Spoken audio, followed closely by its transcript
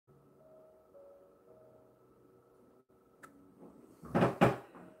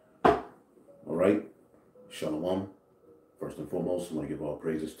right. Shalom. First and foremost, I want to give all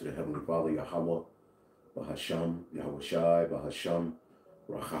praises to the Heavenly Father, Yahweh, Bahasham, Yahweh Shai, Bahasham,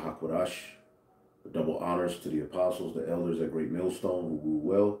 Racha HaKodash. Double honors to the apostles, the elders at Great Millstone who rule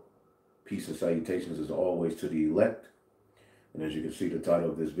well. Peace and salutations as always to the elect. And as you can see, the title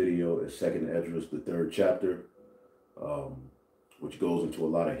of this video is 2nd ESDRAS, the 3rd chapter, which goes into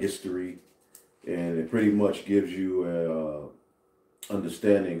a lot of history. And it pretty much gives you a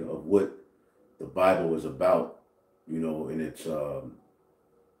understanding of what the Bible is about, you know, in its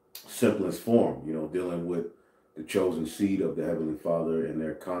simplest form, you know, dealing with the chosen seed of the Heavenly Father and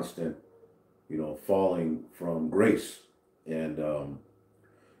their constant, you know, falling from grace. And,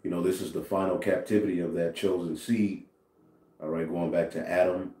 you know, this is the final captivity of that chosen seed, all right, going back to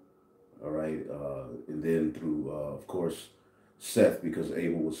Adam, all right, and then through, of course, Seth, because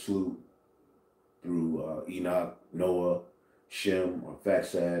Abel was slew, through Enoch, Noah, Shem, or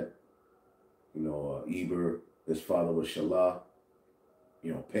Faxad, you know, Eber, his father was Shelah,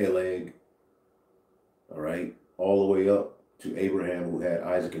 you know, Peleg, all right, all the way up to Abraham, who had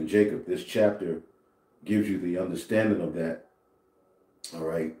Isaac and Jacob. This chapter gives you the understanding of that, all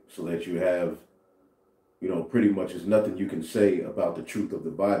right, so that you have, you know, pretty much there's nothing you can say about the truth of the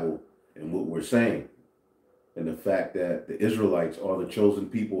Bible and what we're saying. And the fact that the Israelites are the chosen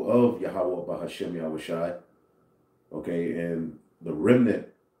people of Yahweh Bahashem Yahweh Shai, okay, and the remnant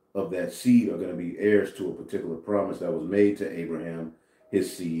of that seed are going to be heirs to a particular promise that was made to Abraham,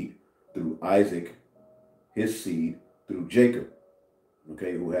 his seed, through Isaac, his seed, through Jacob,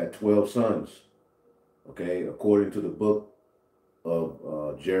 okay, who had 12 sons, okay, according to the book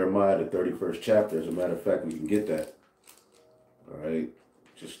of Jeremiah, the 31st chapter. As a matter of fact, we can get that, all right,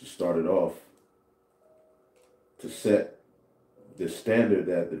 just to start it off, to set the standard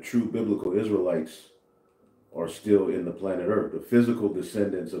that the true biblical Israelites are still in the planet Earth, the physical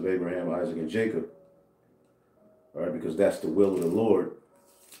descendants of Abraham, Isaac, and Jacob, all right, because that's the will of the Lord.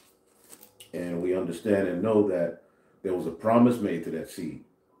 And we understand and know that there was a promise made to that seed.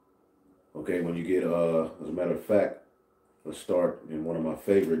 Okay, when you get, as a matter of fact, let's start in one of my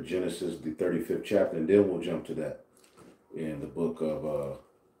favorite, Genesis, the 35th chapter, and then we'll jump to that in the book of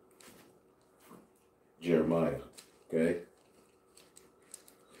Jeremiah, okay?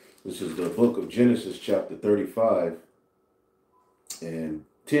 This is the book of Genesis, chapter 35 and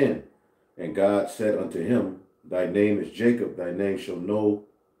 10. And God said unto him, thy name is Jacob, thy name shall no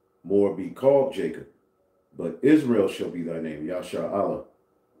more be called Jacob, but Israel shall be thy name, Yashar Allah.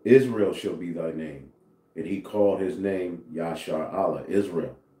 Israel shall be thy name. And he called his name Yashar Allah,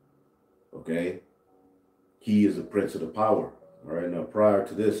 Israel, okay? He is the prince of the power, all right? Now, prior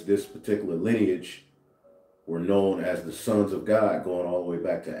to this particular lineage were known as the sons of God, going all the way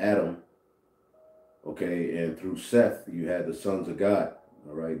back to Adam, okay? And through Seth, you had the sons of God,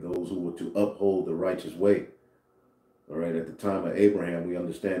 all right? Those who were to uphold the righteous way, all right? At the time of Abraham, we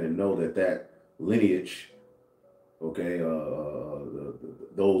understand and know that that lineage, okay,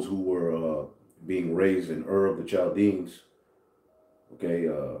 those who were being raised in Ur of the Chaldeans, okay,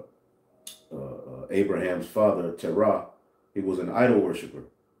 Abraham's father, Terah, he was an idol worshiper.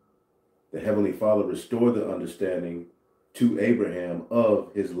 The Heavenly Father restored the understanding to Abraham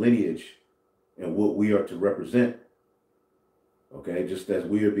of his lineage and what we are to represent. Okay, just as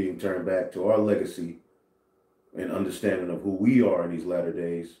we are being turned back to our legacy and understanding of who we are in these latter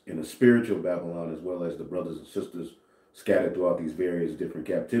days in a spiritual Babylon, as well as the brothers and sisters scattered throughout these various different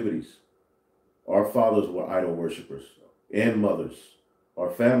captivities. Our fathers were idol worshipers and mothers.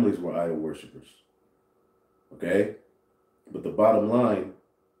 Our families were idol worshipers. Okay, but the bottom line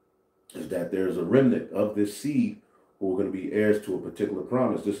is that there is a remnant of this seed who are going to be heirs to a particular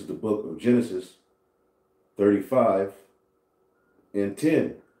promise. This is the book of Genesis 35 and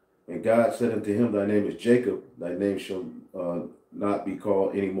 10. And God said unto him, thy name is Jacob, thy name shall not be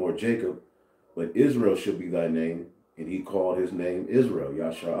called any more Jacob, but Israel shall be thy name. And he called his name Israel,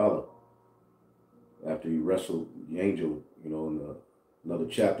 Yashar Allah. After he wrestled the angel, you know, in another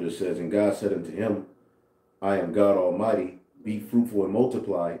chapter it says, and God said unto him, I am God Almighty, be fruitful and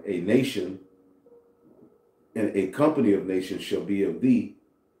multiply. A nation and a company of nations shall be of thee,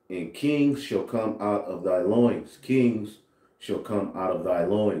 and kings shall come out of thy loins. Kings shall come out of thy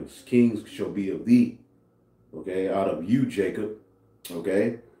loins. Kings shall be of thee, okay, out of you, Jacob,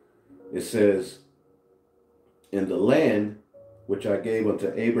 okay. It says, in the land which I gave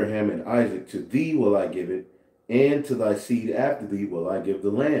unto Abraham and Isaac, to thee will I give it, and to thy seed after thee will I give the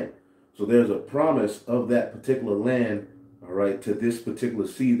land. So there's a promise of that particular land, all right, to this particular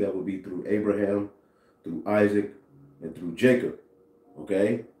seed that will be through Abraham, through Isaac, and through Jacob,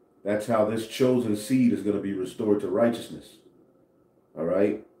 okay? That's how this chosen seed is going to be restored to righteousness, all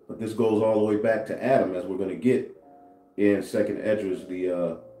right? But this goes all the way back to Adam, as we're going to get in Second Esdras,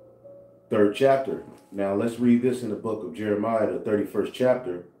 the third chapter. Now let's read this in the book of Jeremiah, the 31st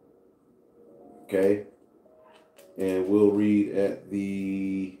chapter. Okay, and we'll read at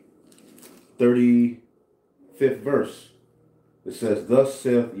the 35th verse. It says, "Thus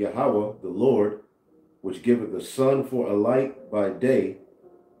saith Yahweh the Lord, which giveth the sun for a light by day,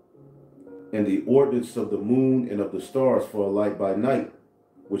 and the ordinance of the moon and of the stars for a light by night,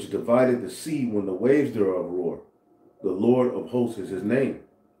 which divided the sea when the waves thereof roar. The Lord of hosts is his name."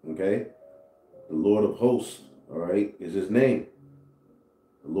 Okay? The Lord of hosts, all right, is his name.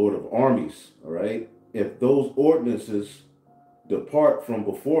 The Lord of armies, all right? If those ordinances depart from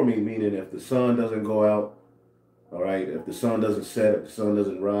before me, meaning if the sun doesn't go out, all right, if the sun doesn't set, if the sun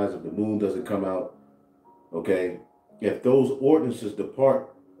doesn't rise, if the moon doesn't come out, okay, if those ordinances depart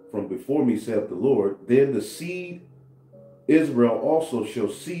from before me, saith the Lord, then the seed Israel also shall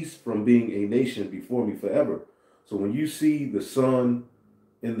cease from being a nation before me forever. So when you see the sun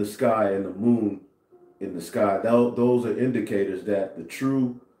in the sky and the moon in the sky, those are indicators that the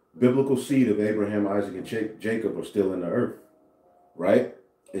true biblical seed of Abraham, Isaac, and Jacob are still in the earth, right?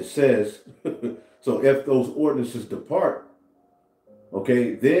 It says, so if those ordinances depart,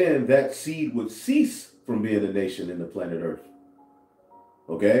 okay, then that seed would cease from being a nation in the planet earth,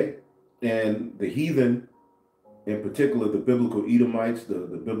 okay? And the heathen, in particular, the biblical Edomites, the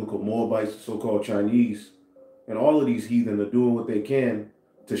biblical Moabites, the so-called Chinese, and all of these heathen are doing what they can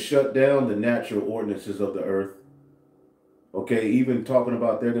to shut down the natural ordinances of the earth. Okay, even talking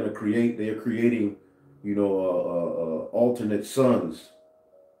about they're creating, you know, alternate suns.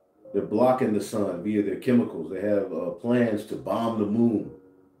 They're blocking the sun via their chemicals. They have plans to bomb the moon.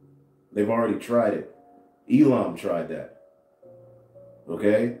 They've already tried it. Elam tried that.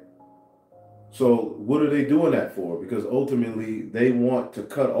 Okay? So what are they doing that for? Because ultimately they want to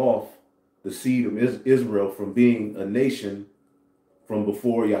cut off the seed of Israel from being a nation from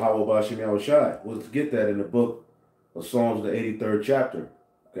before Yahweh Bashim Yahushai. Let's get that in the book of Psalms, the 83rd chapter.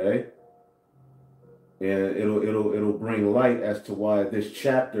 Okay? And it'll bring light as to why this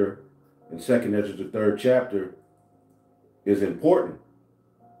chapter in Second Esdras, the 3rd chapter, is important.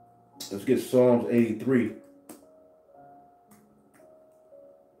 Let's get Psalms 83.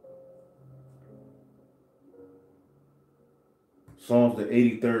 Psalms, the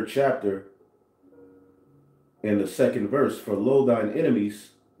 83rd chapter, in the 2nd verse. "For lo, thine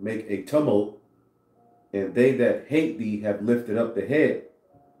enemies make a tumult, and they that hate thee have lifted up the head.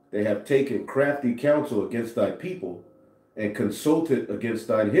 They have taken crafty counsel against thy people, and consulted against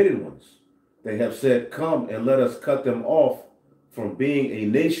thine hidden ones. They have said, Come, and let us cut them off from being a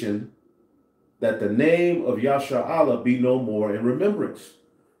nation, that the name of Yasha Allah be no more in remembrance."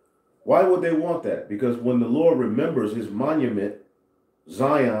 Why would they want that? Because when the Lord remembers his monument,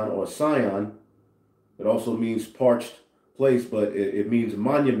 Zion or Sion, it also means parched place, but it means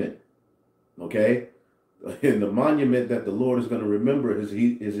monument. Okay? And the monument that the Lord is going to remember is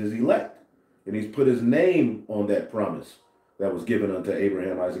his elect. And he's put his name on that promise that was given unto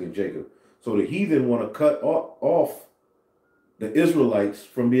Abraham, Isaac, and Jacob. So the heathen want to cut off the Israelites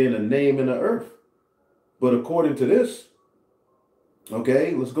from being a name in the earth. But according to this,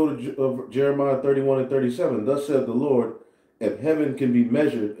 okay, let's go to Jeremiah 31 and 37. "Thus said the Lord, if heaven can be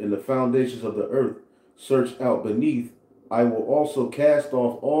measured and the foundations of the earth searched out beneath, I will also cast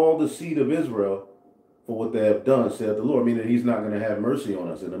off all the seed of Israel for what they have done, said the Lord." Meaning he's not going to have mercy on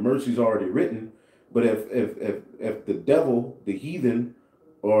us. And the mercy's already written. But if the devil, the heathen,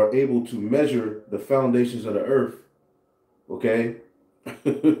 are able to measure the foundations of the earth, okay,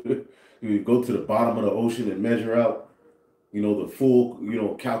 you go to the bottom of the ocean and measure out, you know, the full, you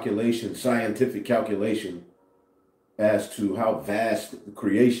know, calculation, scientific calculation as to how vast the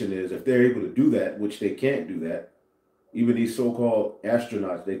creation is. If they're able to do that, which they can't do that, even these so-called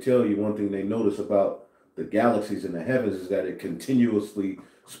astronauts, they tell you one thing they notice about the galaxies in the heavens is that it continuously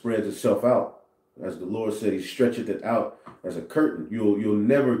spreads itself out. As the Lord said, he stretcheth it out as a curtain. You'll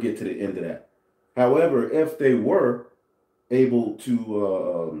never get to the end of that. However, if they were able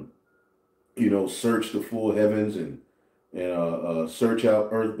to, you know, search the full heavens and search out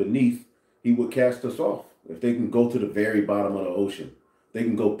earth beneath, he would cast us off. If they can go to the very bottom of the ocean, they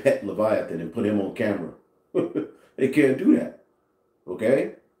can go pet Leviathan and put him on camera. They can't do that.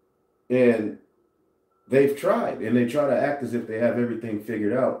 Okay? And they've tried, and they try to act as if they have everything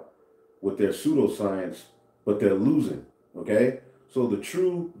figured out with their pseudoscience, but they're losing. Okay? So the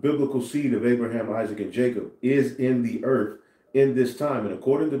true biblical seed of Abraham, Isaac, and Jacob is in the earth in this time. And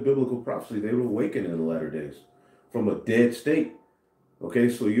according to biblical prophecy, they will awaken in the latter days from a dead state. Okay,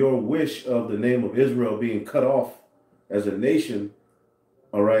 so your wish of the name of Israel being cut off as a nation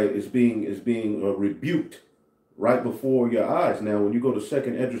all right, is being rebuked right before your eyes. Now, when you go to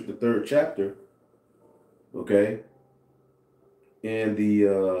Second Esdras, the 3rd chapter, okay, and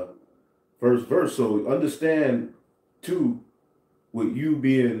the first verse. So understand too, with you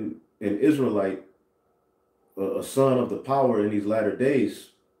being an Israelite, a son of the power in these latter days,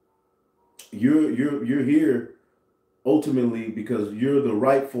 you're here ultimately because you're the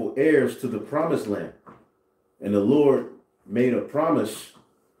rightful heirs to the promised land. And the Lord made a promise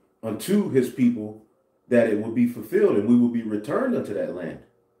unto his people that it would be fulfilled and we will be returned unto that land.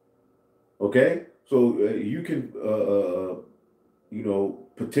 Okay? So you can,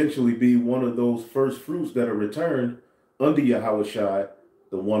 potentially be one of those first fruits that are returned under Yahushua,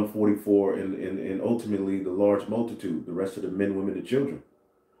 the 144, and ultimately the large multitude, the rest of the men, women, and children.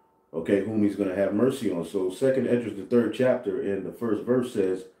 Okay, whom he's going to have mercy on. So Second Esdras, the 3rd chapter, in the 1st verse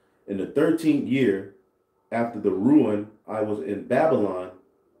says, in the 13th year after the ruin, I was in Babylon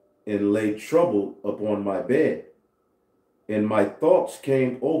and lay troubled upon my bed. And my thoughts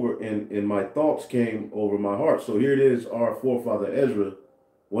came over, and my thoughts came over my heart. So here it is, our forefather Ezra.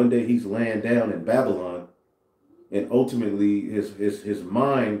 One day he's laying down in Babylon, and ultimately his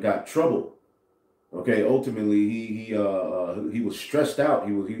mind got troubled. Okay, ultimately he was stressed out.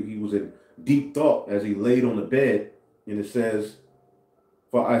 He was in deep thought as he laid on the bed, and it says,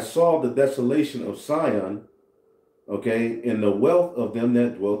 "For I saw the desolation of Sion, okay, and the wealth of them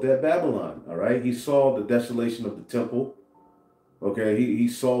that dwelt at Babylon." All right, he saw the desolation of the temple. Okay, he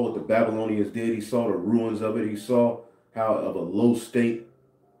saw what the Babylonians did. He saw the ruins of it. He saw how of a low state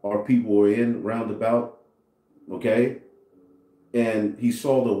our people were in roundabout. Okay, and he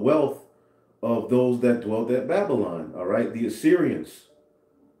saw the wealth of those that dwelt at Babylon. All right, the Assyrians.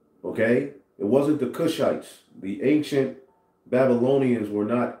 Okay, it wasn't the Cushites. The ancient Babylonians were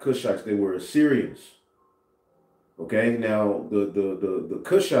not Cushites. They were Assyrians. Okay, now the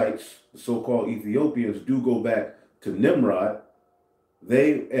Cushites, the so-called Ethiopians, do go back to Nimrod.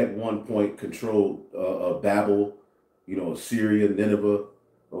 They at one point controlled Babel, Assyria, Nineveh.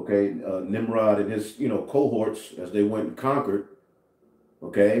 Okay, Nimrod and his cohorts as they went and conquered.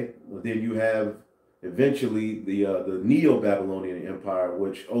 Okay, then you have eventually the Neo-Babylonian Empire,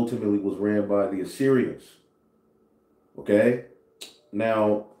 which ultimately was ran by the Assyrians. Okay,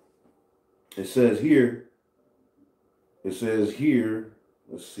 now it says here, let's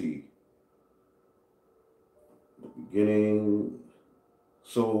see, the beginning.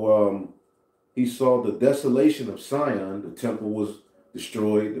 So he saw the desolation of Sion, the temple was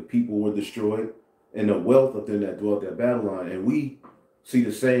destroyed, the people were destroyed, and the wealth of them that dwelt at Babylon. And we see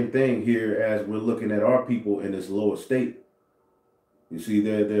the same thing here as we're looking at our people in this lower state. You see,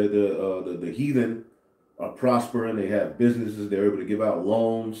 the heathen are prospering, they have businesses, they're able to give out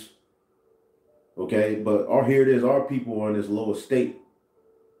loans. Okay, but here it is, our people are in this lower state.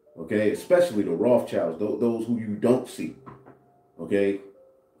 Okay, especially the Rothschilds, those who you don't see. Okay,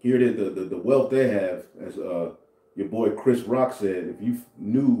 here it is, the wealth they have, as your boy Chris Rock said, if you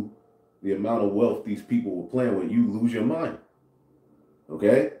knew the amount of wealth these people were playing with, you lose your mind.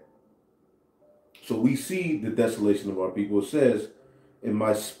 Okay? So we see the desolation of our people. It says, and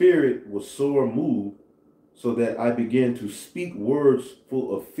my spirit was sore moved, so that I began to speak words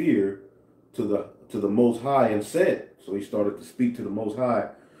full of fear to the Most High, and said, so he started to speak to the Most High,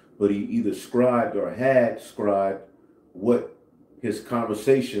 but he either scribed or had scribed what his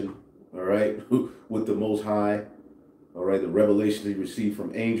conversation, all right, with the Most High, all right, the revelation he received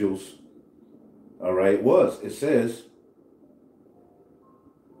from angels, all right, was. It says,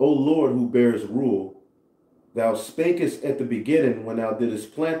 O Lord, who bears rule, thou spakest at the beginning when thou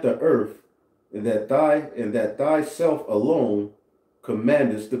didst plant the earth, and that thyself alone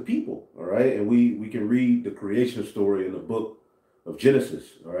commandest the people. All right, and we can read the creation story in the book of Genesis.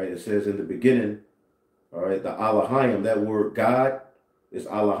 All right, it says in the beginning, all right, the Elohim, that word God is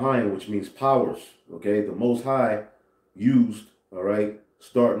Elohim, which means powers. Okay, the Most High used, all right,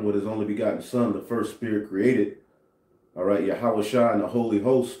 starting with his only begotten Son, the first spirit created, all right, Yahushua and the Holy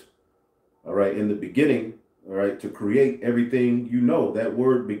Host, all right, in the beginning, all right, to create everything you know. That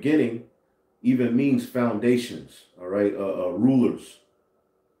word beginning even means foundations, all right, rulers,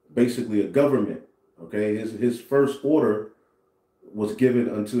 basically a government. Okay, his first order was given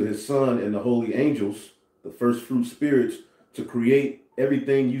unto his Son and the holy angels, the first fruit spirits, to create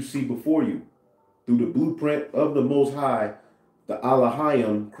everything you see before you. Through the blueprint of the Most High, the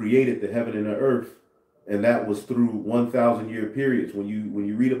Elohim created the heaven and the earth, and that was through 1,000-year periods. When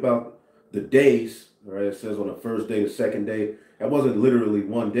you read about the days, all right, it says on the first day, the second day, that wasn't literally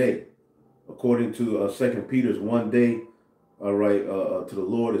one day. According to 2 Peter's, one day, all right, to the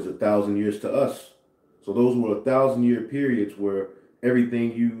Lord is 1,000 years to us. So those were 1,000-year periods where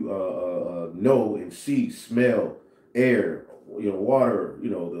everything you know and see, smell, air, water,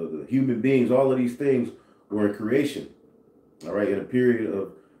 the human beings, all of these things were in creation. All right, in a period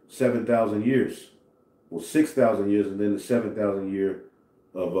of 7,000 years, well, 6,000 years, and then the 7,000 year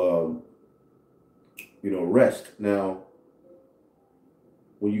of rest. Now,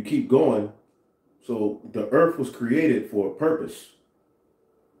 when you keep going, so the earth was created for a purpose.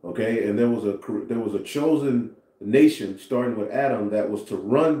 Okay, and there was a chosen nation starting with Adam that was to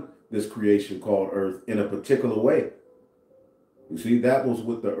run this creation called earth in a particular way. You see, that was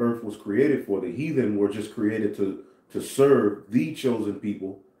what the earth was created for. The heathen were just created to serve the chosen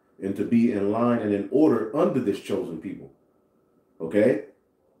people and to be in line and in order under this chosen people. Okay?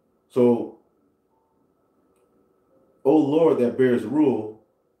 So, O Lord that bears rule,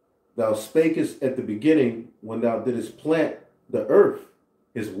 thou spakest at the beginning when thou didst plant the earth.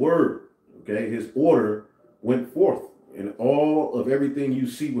 His word, okay, his order went forth, and all of everything you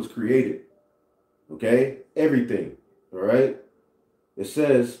see was created. Okay? Everything. All right? It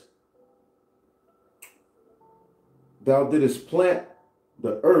says, thou didst plant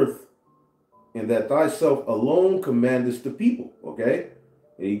the earth, and that thyself alone commandest the people. Okay?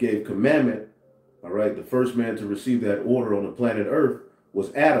 And he gave commandment. All right? The first man to receive that order on the planet earth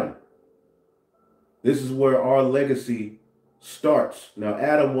was Adam. This is where our legacy starts. Now,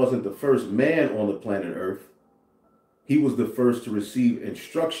 Adam wasn't the first man on the planet earth. He was the first to receive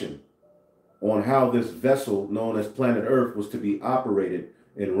instruction on how this vessel known as planet earth was to be operated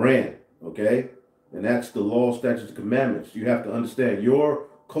and ran. Okay? And that's the law, statutes, and commandments. You have to understand your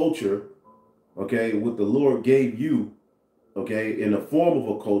culture, okay, what the Lord gave you, okay, in the form of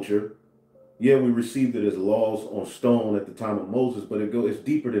a culture. Yeah, we received it as laws on stone at the time of Moses, but it's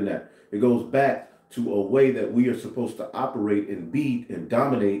deeper than that. It goes back to a way that we are supposed to operate and be and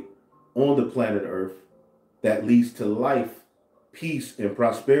dominate on the planet earth that leads to life, peace, and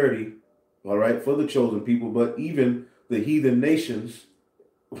prosperity, all right, for the chosen people. But even the heathen nations,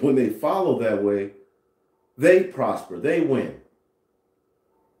 when they follow that way, they prosper, they win.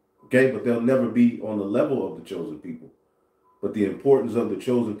 Okay, but they'll never be on the level of the chosen people. But the importance of the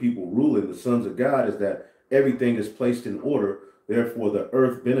chosen people ruling, the sons of God, is that everything is placed in order. Therefore, the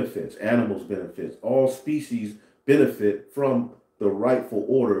earth benefits, animals benefits, all species benefit from the rightful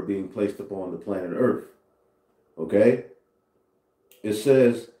order being placed upon the planet earth. Okay? It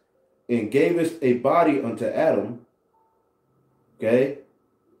says, and gavest a body unto Adam, okay,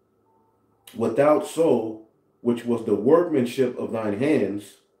 without soul, which was the workmanship of thine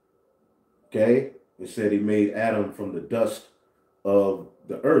hands. Okay? It said he made Adam from the dust of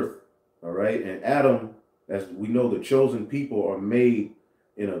the earth. All right? And Adam, as we know, the chosen people are made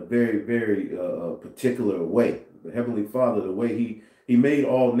in a very, very particular way. The Heavenly Father, the way he made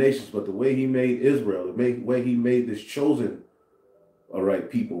all nations, but the way he made Israel, the way he made this chosen, all right,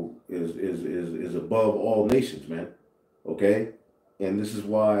 people is above all nations, man. Okay? And this is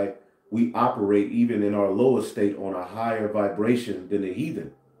why we operate even in our lowest state on a higher vibration than the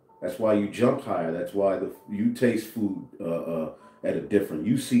heathen. That's why you jump higher. That's why you taste food at a different.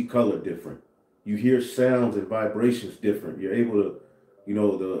 You see color different. You hear sounds and vibrations different. You're able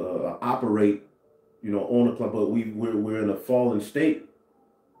to, operate, on the planet. But we're in a fallen state.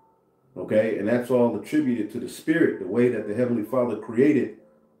 Okay, and that's all attributed to the Spirit, the way that the Heavenly Father created.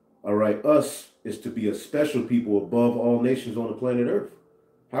 All right, us is to be a special people above all nations on the planet Earth.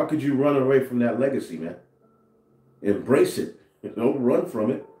 How could you run away from that legacy, man? Embrace it. Don't run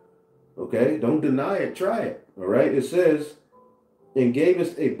from it. Okay, don't deny it. Try it. All right, it says, and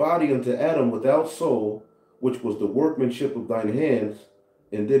gavest a body unto Adam without soul, which was the workmanship of thine hands,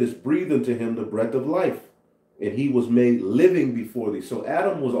 and didst breathe unto him the breath of life, and he was made living before thee. So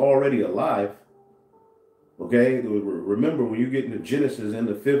Adam was already alive. Okay, remember when you get into Genesis, in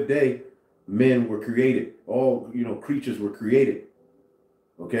the fifth day, men were created. All creatures were created.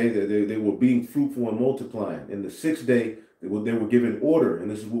 Okay, they were being fruitful and multiplying. In the sixth day, they were given order, and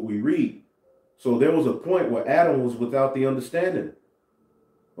this is what we read. So there was a point where Adam was without the understanding.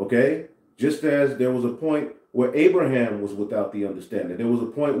 Okay, just as there was a point where Abraham was without the understanding. There was a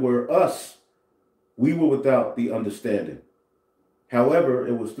point where we were without the understanding. However,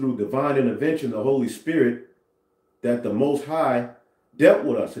 it was through divine intervention, the Holy Spirit, that the Most High dealt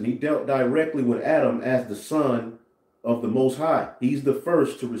with us, and he dealt directly with Adam as the son of the Most High. He's the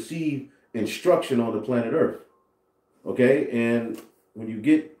first to receive instruction on the planet Earth. Okay, and when you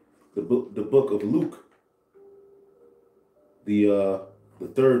get the book of Luke, the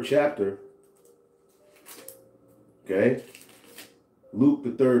third chapter, okay, Luke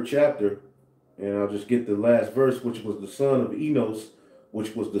the third chapter, and I'll just get the last verse, which was the son of Enos,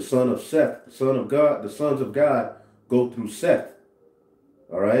 which was the son of Seth, the son of God. The sons of God go through Seth.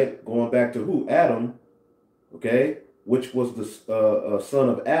 All right, going back to who? Adam, okay, which was the son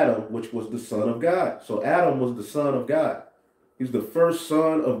of Adam, which was the son of God. So Adam was the son of God. He's the first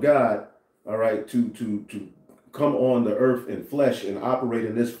son of God, all right, to come on the earth in flesh and operate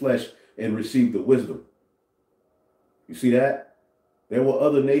in this flesh and receive the wisdom. You see that? There were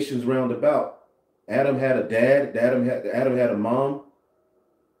other nations round about. Adam had a dad. Adam had a mom.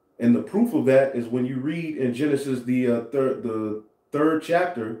 And the proof of that is when you read in Genesis the third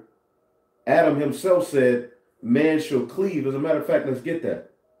chapter, Adam himself said, "Man shall cleave." As a matter of fact, let's get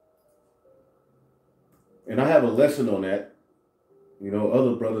that. And I have a lesson on that. You know,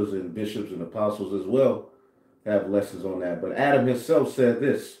 other brothers and bishops and apostles as well have lessons on that. But Adam himself said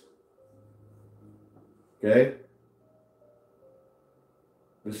this. Okay?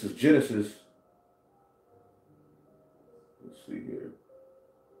 This is Genesis. Let's see here.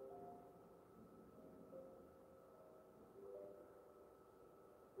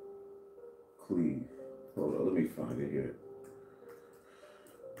 Cleave. Hold on, let me find it here.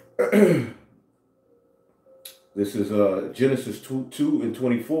 This is Genesis 2 and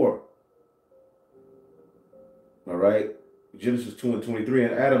 24. All right. Genesis 2 and 23.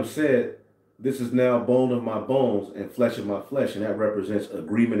 And Adam said, "This is now bone of my bones and flesh of my flesh." And that represents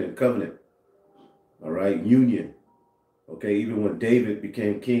agreement and covenant. All right. Union. Okay. Even when David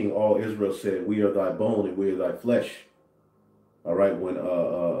became king, all Israel said, "We are thy bone and we are thy flesh." All right. When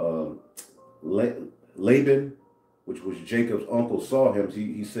Laban, which was Jacob's uncle, saw him,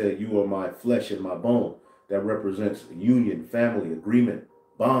 he said, "You are my flesh and my bone." That represents union, family, agreement,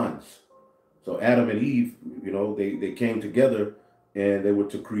 bonds. So Adam and Eve, you know, they came together and they were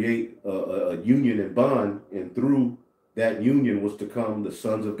to create a union and bond. And through that union was to come the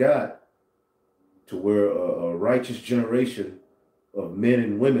sons of God, to where a righteous generation of men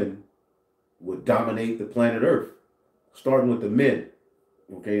and women would dominate the planet Earth, starting with the men,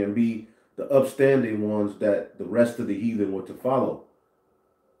 okay, and be the upstanding ones that the rest of the heathen were to follow.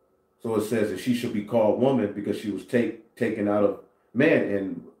 So it says that she should be called woman because she was taken out of man.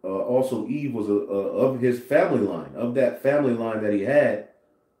 And also Eve was of his family line. Of that family line that he had,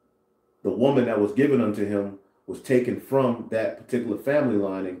 the woman that was given unto him was taken from that particular family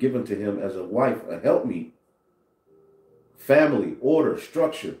line and given to him as a wife, a helpmeet. Family, order,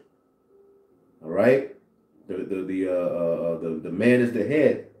 structure. All right? The man is the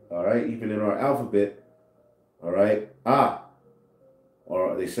head. All right? Even in our alphabet. All right?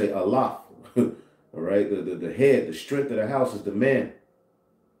 Or they say Allah. All right, the head, the strength of the house is the man.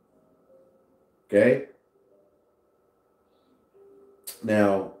 Okay.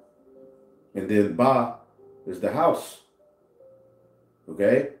 Now, and then Ba is the house.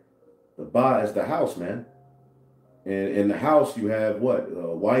 Okay, the Ba is the house, man. And in the house you have what?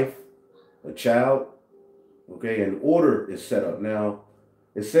 A wife, a child. Okay, and order is set up. Now,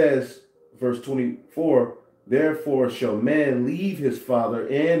 it says, verse 24. "Therefore shall man leave his father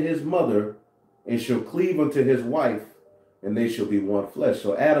and his mother, and shall cleave unto his wife, and they shall be one flesh."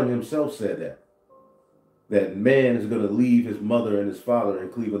 So Adam himself said that man is going to leave his mother and his father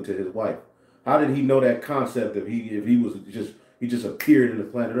and cleave unto his wife. How did he know that concept if he just appeared in the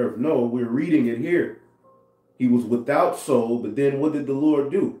planet Earth? No, we're reading it here. He was without soul, but then what did the Lord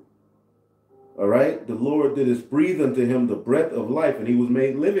do? All right, the Lord did is breathe unto him the breath of life, and he was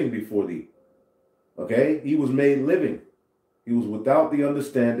made living before thee. Okay, he was made living. He was without the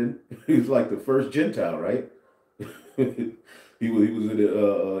understanding. He was like the first Gentile, right? he was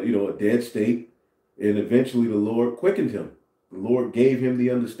in a dead state, and eventually the Lord quickened him. The Lord gave him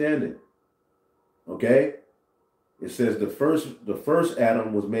the understanding. Okay, it says the first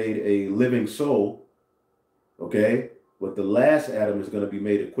Adam was made a living soul. Okay, but the last Adam is going to be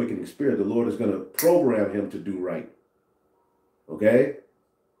made a quickening spirit. The Lord is going to program him to do right. Okay.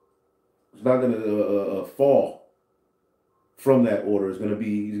 It's not going to fall from that order. It's going to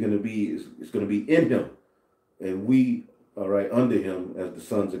be in him, and we are right under him as the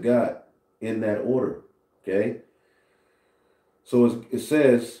sons of God in that order. Okay. So it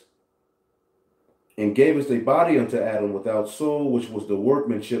says, "And gavest a body unto Adam without soul, which was the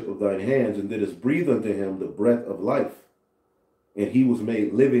workmanship of thine hands, and didst breathe unto him the breath of life, and he was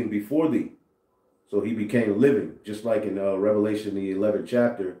made living before thee." So he became living, just like in Revelation the 11th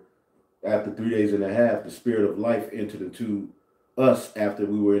chapter. After 3 days and a half, the spirit of life entered into us after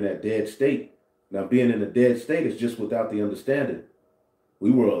we were in that dead state. Now, being in a dead state is just without the understanding.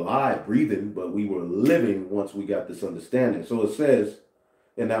 We were alive, breathing, but we were living once we got this understanding. So it says,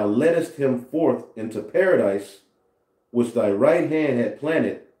 "And thou leddest him forth into paradise, which thy right hand had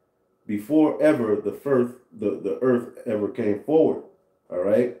planted, before ever the earth ever came forward." All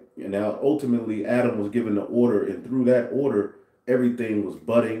right. And now ultimately Adam was given the order, and through that order, everything was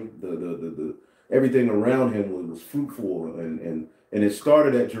budding. The everything around him was fruitful, and it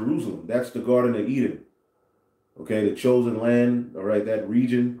started at Jerusalem. That's the Garden of Eden. Okay, the chosen land. All right, that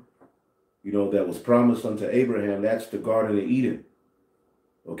region, that was promised unto Abraham. That's the Garden of Eden.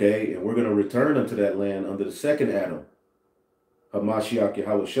 Okay, and we're going to return unto that land under the second Adam, Hamashiach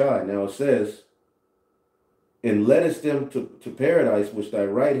Yahushua. Now it says, and leddest them to paradise, which thy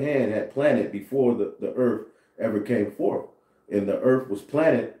right hand had planted before the earth ever came forth. And the earth was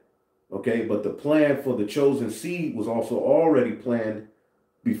planted, okay, but the plan for the chosen seed was also already planned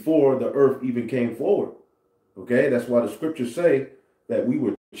before the earth even came forward. Okay, that's why the scriptures say that we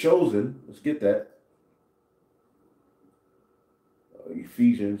were chosen. Let's get that.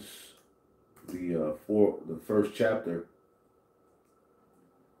 Ephesians, the first chapter.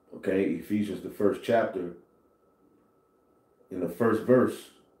 Okay, Ephesians, the first chapter. In the first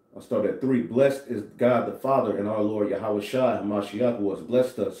verse, I'll start at 3. Blessed is God the Father and our Lord Yahushua Hamashiach, who has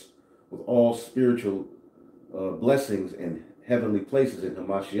blessed us with all spiritual blessings in heavenly places in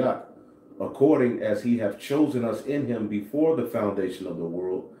Hamashiach, according as he hath chosen us in him before the foundation of the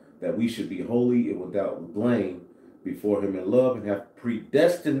world, that we should be holy and without blame before him in love, and have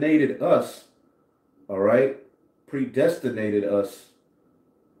predestinated us, all right, predestinated us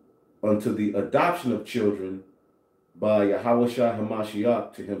unto the adoption of children by Yahushua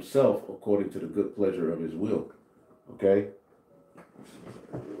Hamashiach to himself, according to the good pleasure of his will. Okay?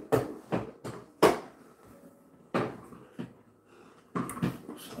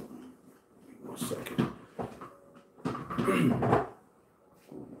 One second. I don't know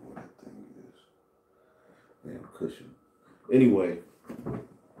what that thing is. Damn cushion. Anyway,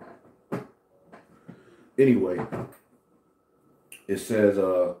 it says,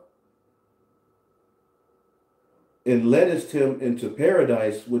 and leddest him into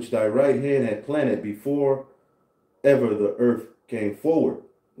paradise, which thy right hand had planted before ever the earth came forward.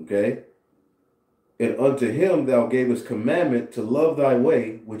 Okay? And unto him thou gavest commandment to love thy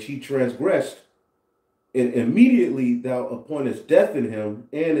way, which he transgressed. And immediately thou appointest death in him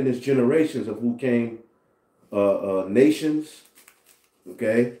and in his generations, of who came nations,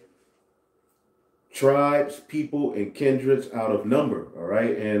 okay, tribes, people, and kindreds out of number. All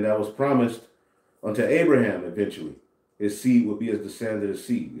right? And that was promised unto Abraham eventually. His seed would be as the sand of the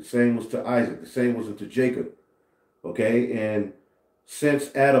sea. The same was to Isaac. The same was unto Jacob. Okay? And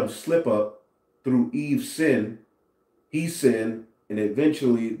since Adam's slip up through Eve's sin, he sinned, and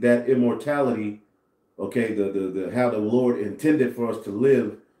eventually that immortality, okay, the how the Lord intended for us to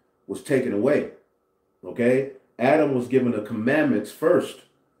live was taken away. Okay? Adam was given the commandments first.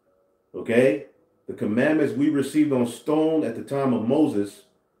 Okay? The commandments we received on stone at the time of Moses,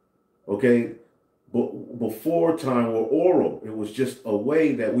 okay, before time were oral. It was just a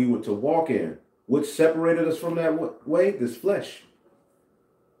way that we were to walk in. What separated us from that way? This flesh.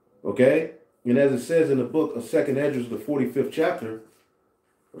 Okay? And as it says in the book of 2nd Esdras, the 45th chapter,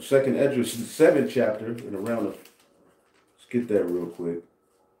 or 2nd Esdras, the 7th chapter, and around the, let's get that real quick.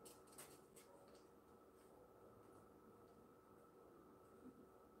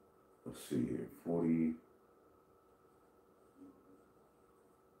 Let's see here, 40.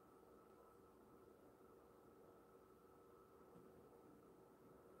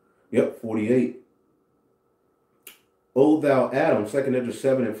 Yep, 48. O thou Adam, 2nd Esdras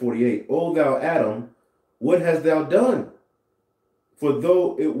 7 and 48. O thou Adam, what hast thou done? For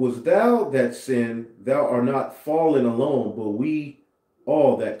though it was thou that sinned, thou art not fallen alone, but we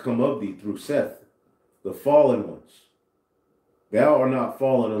all that come of thee through Seth, the fallen ones. Thou art not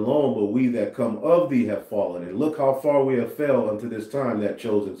fallen alone, but we that come of thee have fallen. And look how far we have fell unto this time, that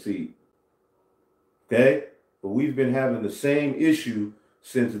chosen seed. Okay? But we've been having the same issue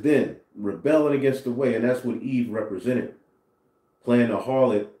since then, rebelling against the way, and that's what Eve represented. Playing the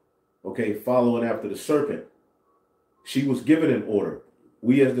harlot, okay, following after the serpent. She was given an order.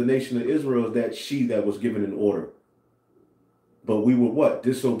 We as the nation of Israel, that she that was given an order. But we were what?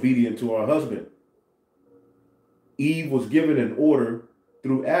 Disobedient to our husband. Eve was given an order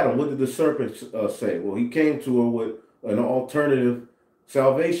through Adam. What did the serpent say? Well, he came to her with an alternative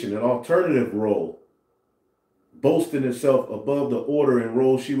salvation, an alternative role, boasting itself above the order and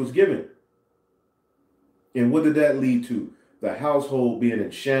role she was given. And what did that lead to? The household being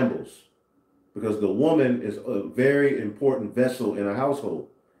in shambles. Because the woman is a very important vessel in a household,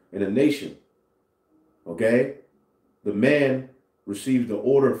 in a nation. Okay? The man receives the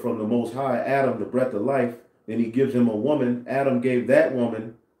order from the Most High, Adam, the breath of life. Then he gives him a woman. Adam gave that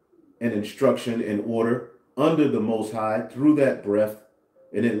woman an instruction and order under the Most High through that breath.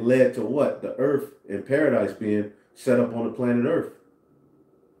 And it led to what? The earth and paradise being set up on the planet Earth.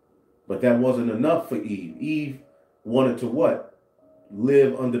 But that wasn't enough for Eve. Eve wanted to what?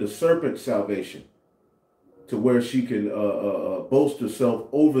 live under the serpent's salvation, to where she can boast herself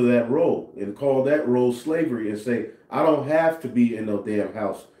over that role and call that role slavery and say, I don't have to be in no damn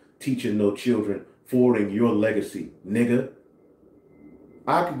house teaching no children, forwarding your legacy, nigga.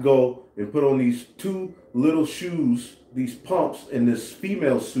 I could go and put on these two little shoes, these pumps, and this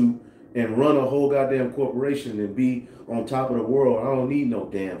female suit and run a whole goddamn corporation and be on top of the world. I don't need no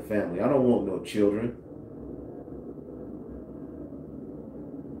damn family. I don't want no children.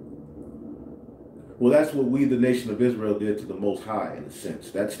 Well, that's what we, the nation of Israel, did to the Most High, in a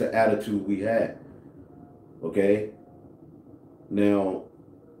sense. That's the attitude we had. Okay? Now,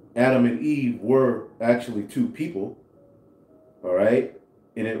 Adam and Eve were actually two people. All right?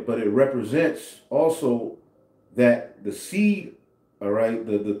 But it represents also that the seed, all right,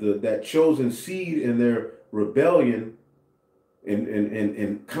 that chosen seed in their rebellion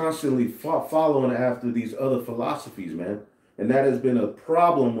and constantly following after these other philosophies, man. And that has been a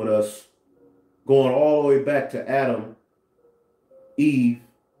problem with us going all the way back to Adam, Eve,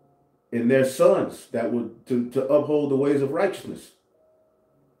 and their sons that would to uphold the ways of righteousness.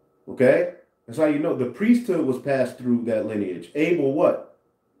 Okay? That's how you know. The priesthood was passed through that lineage. Abel what?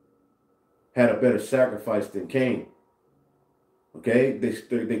 Had a better sacrifice than Cain. Okay?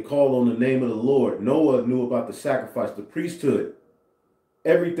 They called on the name of the Lord. Noah knew about the sacrifice, the priesthood.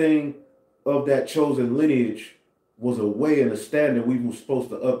 Everything of that chosen lineage was a way and a standard we were supposed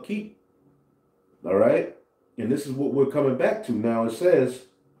to upkeep. All right? And this is what we're coming back to now. It says,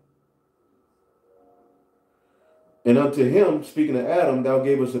 and unto him, speaking of Adam, thou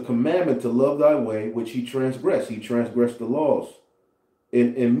gavest a commandment to love thy way, which he transgressed. He transgressed the laws.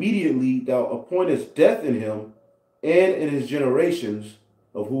 And immediately thou appointest death in him and in his generations,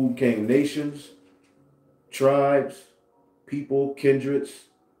 of whom came nations, tribes, people, kindreds,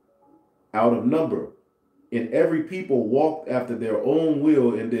 out of number. And every people walked after their own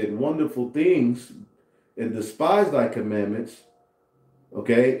will and did wonderful things and despised thy commandments.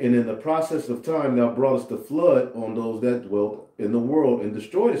 Okay, and in the process of time, thou broughtest the flood on those that dwelt in the world and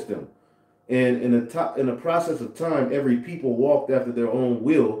destroyedst them. And in the process of time, every people walked after their own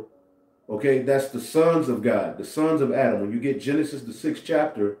will. Okay, that's the sons of God, the sons of Adam. When you get Genesis, the 6th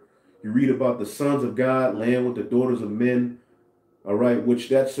chapter, you read about the sons of God laying with the daughters of men. All right, which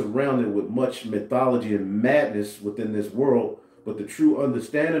that's surrounded with much mythology and madness within this world. But the true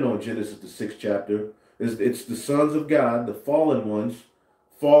understanding on Genesis, the 6th chapter, is it's the sons of God, the fallen ones,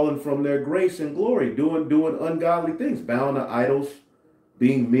 fallen from their grace and glory, doing ungodly things, bound to idols,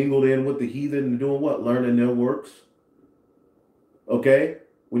 being mingled in with the heathen and doing what? Learning their works. Okay?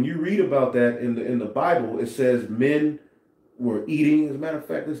 When you read about that in the Bible, it says men were eating. As a matter of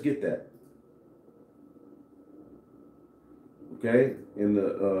fact, let's get that. Okay, in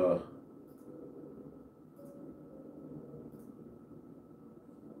the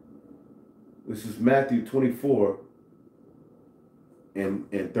this is Matthew 24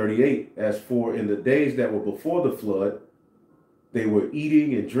 and 38. As for in the days that were before the flood, they were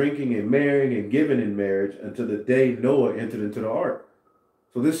eating and drinking and marrying and giving in marriage until the day Noah entered into the ark.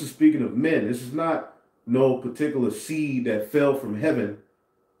 So this is speaking of men. This is not no particular seed that fell from heaven,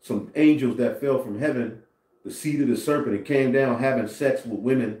 some angels that fell from heaven, the seed of the serpent, and came down having sex with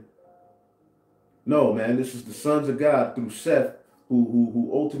women. No, man, this is the sons of God through Seth, who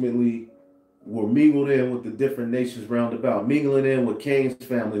ultimately were mingled in with the different nations round about, mingling in with Cain's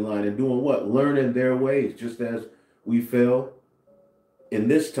family line and doing what? Learning their ways, just as we fell in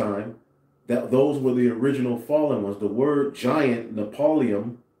this time. That those were the original fallen ones. The word giant,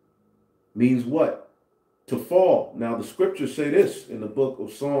 Napoleon, means what? To fall. Now, the scriptures say this in the book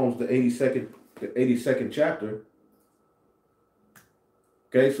of Psalms, the 82nd chapter.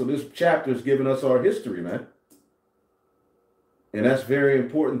 Okay, so this chapter is giving us our history, man. And that's very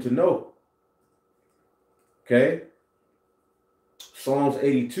important to know. Okay? Psalms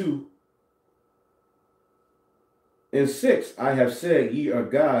 82 and 6. I have said, ye are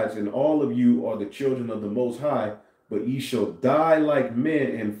gods, and all of you are the children of the Most High, but ye shall die like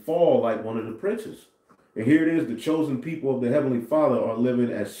men and fall like one of the princes. And here it is, the chosen people of the Heavenly Father are living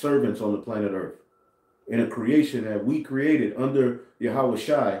as servants on the planet Earth. In a creation that we created under Yahweh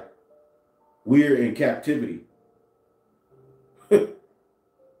Shai, we're in captivity.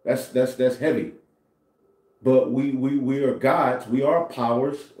 That's heavy. But we are gods, we are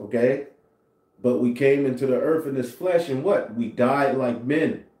powers, okay? But we came into the earth in this flesh, and what? We died like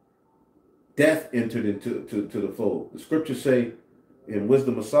men. Death entered into the fold. The scriptures say in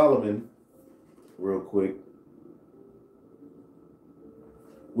Wisdom of Solomon, real quick,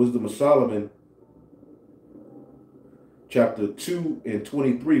 Wisdom of Solomon, chapter 2 and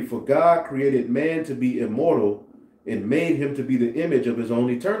 23, for God created man to be immortal and made him to be the image of his own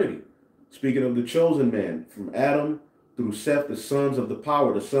eternity. Speaking of the chosen man, from Adam through Seth, the sons of the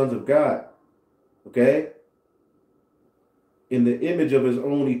power, the sons of God. Okay? In the image of his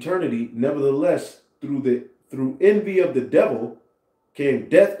own eternity, nevertheless, through envy of the devil came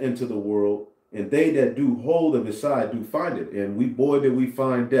death into the world, and they that do hold of his side do find it. And boy, did we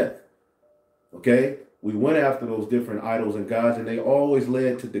find death. Okay? We went after those different idols and gods, and they always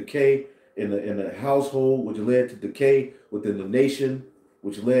led to decay in the household, which led to decay within the nation,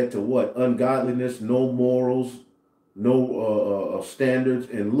 which led to what? Ungodliness, no morals, no standards.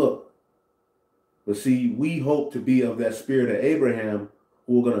 And look, but see, we hope to be of that spirit of Abraham,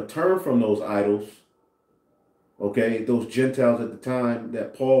 who are going to turn from those idols, okay, those Gentiles at the time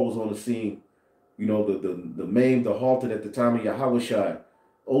that Paul was on the scene, you know, the maimed, the halted at the time of Yahushua,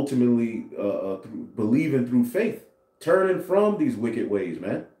 ultimately believing through faith, turning from these wicked ways,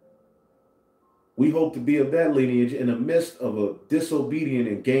 man. We hope to be of that lineage in the midst of a disobedient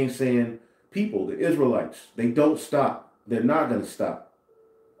and gainsaying people, the Israelites. They don't stop. They're not going to stop.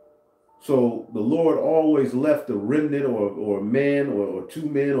 So the Lord always left a remnant or a man or two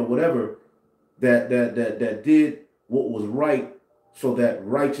men or whatever that did what was right so that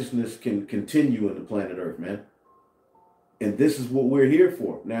righteousness can continue in the planet Earth, man. And this is what we're here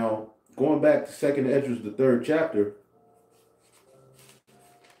for. Now, going back to 2nd Esdras, the 3rd chapter,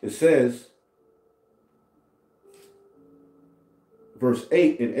 it says, verse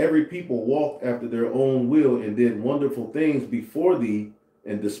 8, and every people walked after their own will and did wonderful things before thee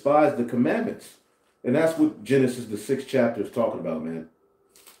and despised the commandments. And that's what Genesis, the 6th chapter, is talking about, man.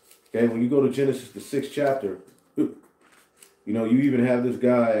 Okay, when you go to Genesis, the 6th chapter, you know, you even have this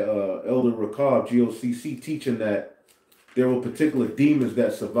guy, Elder Rakab, GOCC, teaching that there were particular demons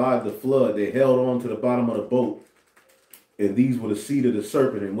that survived the flood. They held on to the bottom of the boat, and these were the seed of the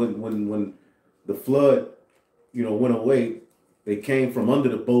serpent. And when the flood, you know, went away, they came from under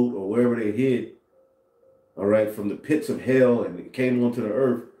the boat or wherever they hid, all right, from the pits of hell, and it came onto the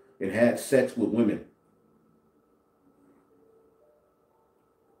earth and had sex with women.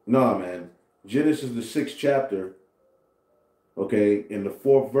 Nah, man. Genesis, the 6th chapter, okay, in the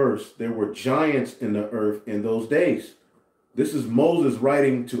 4th verse, there were giants in the earth in those days. This is Moses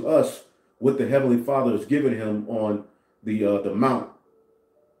writing to us what the Heavenly Father has given him on the mount,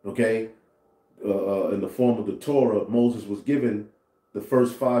 okay? In the form of the Torah, Moses was given the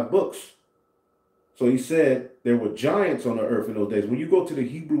first 5 books. So he said there were giants on the earth in those days. When you go to the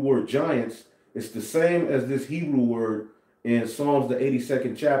Hebrew word giants, it's the same as this Hebrew word in Psalms, the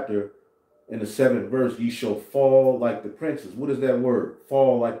 82nd chapter, in the 7th verse. Ye shall fall like the princes. What is that word?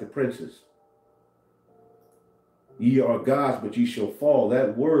 Fall like the princes. Ye are gods, but ye shall fall.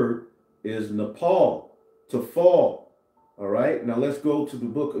 That word is Nepal, to fall. All right. Now let's go to the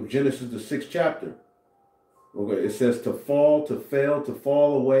book of Genesis, the 6th chapter. Okay. It says to fall, to fail, to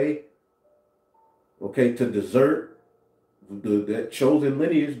fall away. Okay. To desert. That chosen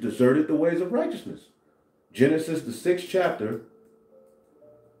lineage deserted the ways of righteousness. Genesis, the 6th chapter.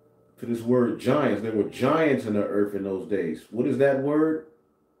 To this word giants. There were giants in the earth in those days. What is that word?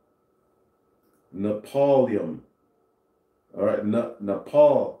 Napoleon. All right.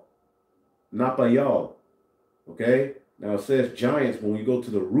 Nepal. Napayal. Okay. Now it says giants. When we go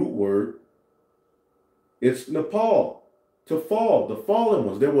to the root word, it's Nepal, to fall, the fallen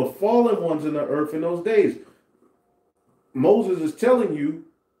ones. There were fallen ones in the earth in those days. Moses is telling you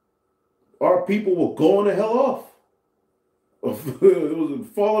our people were going to hell off. It was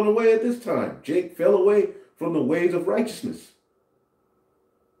falling away at this time. Jake fell away from the ways of righteousness.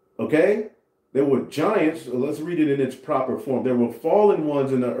 Okay? There were giants. Let's read it in its proper form. There were fallen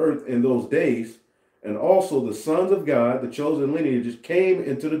ones in the earth in those days. And also the sons of God, the chosen lineages, came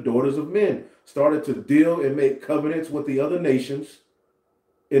into the daughters of men, started to deal and make covenants with the other nations,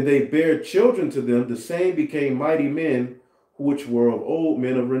 and they bare children to them. The same became mighty men, which were of old,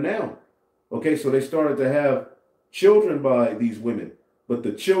 men of renown. Okay, so they started to have children by these women, but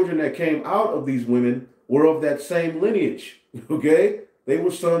the children that came out of these women were of that same lineage. Okay, they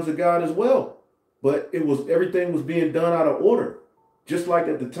were sons of God as well, but everything was being done out of order. Just like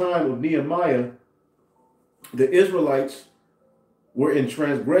at the time of Nehemiah, the Israelites were in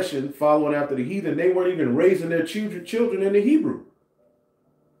transgression, following after the heathen. They weren't even raising their children in the Hebrew.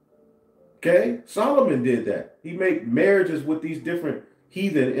 Okay? Solomon did that. He made marriages with these different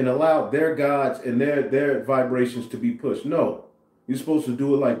heathen and allowed their gods and their vibrations to be pushed. No, you're supposed to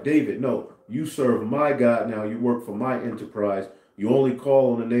do it like David. No, you serve my God now. You work for my enterprise. You only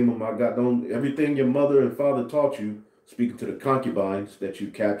call on the name of my God. Don't everything your mother and father taught you, speaking to the concubines that you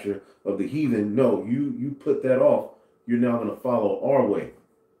capture of the heathen, no, you put that off. You're now going to follow our way.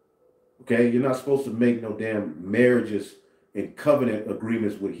 Okay, you're not supposed to make no damn marriages and covenant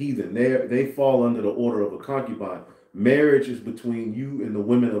agreements with heathen. They fall under the order of a concubine. Marriage is between you and the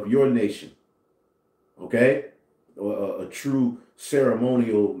women of your nation. Okay, a true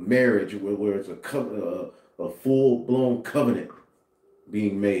ceremonial marriage where it's a full blown covenant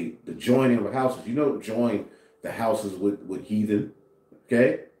being made. The joining of houses. You don't join the houses with heathen.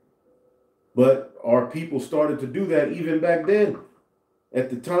 Okay, but our people started to do that even back then. At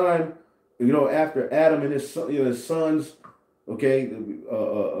the time, after Adam and his sons, okay,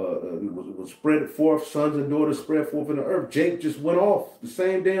 was spread forth, sons and daughters spread forth in the earth. Jake just went off. The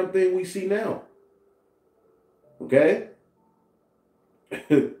same damn thing we see now. Okay?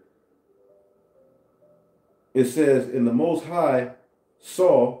 It says, "In the Most High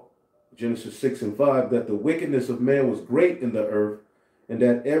saw," Genesis 6 and 5, "that the wickedness of man was great in the earth, and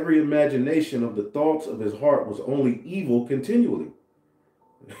that every imagination of the thoughts of his heart was only evil continually.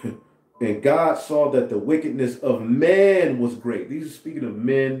 And God saw that the wickedness of man was great." These are speaking of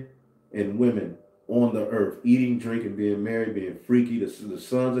men and women on the earth, eating, drinking, being married, being freaky, the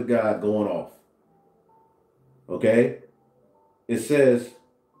sons of God going off. Okay? It says,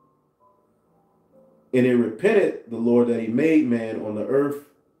 "And it repented the Lord that he made man on the earth."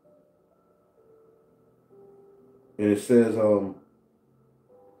 And it says, "And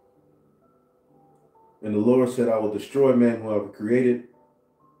the Lord said, I will destroy man who I have created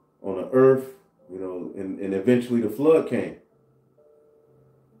on the earth," and eventually the flood came.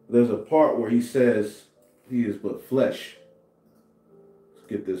 There's a part where he says he is but flesh. Let's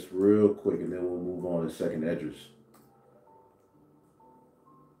get this real quick and then we'll move on to second Esdras.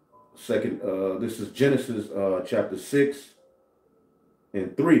 This is Genesis chapter 6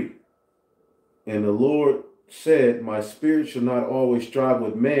 and 3. "And the Lord said, my spirit shall not always strive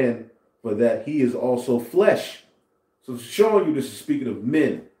with man, for that he is also flesh." So it's showing you this is speaking of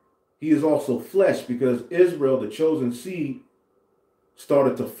men. He is also flesh, because Israel, the chosen seed,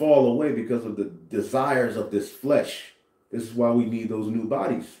 started to fall away because of the desires of this flesh. This is why we need those new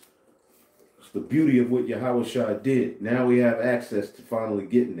bodies. It's the beauty of what Yahushua did. Now we have access to finally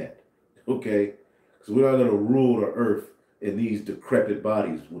getting that. Okay? Because we're not going to rule the earth in these decrepit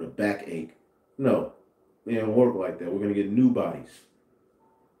bodies with a backache. No, it don't work like that. We're going to get new bodies.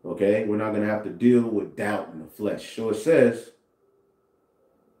 Okay? We're not going to have to deal with doubt in the flesh. So it says,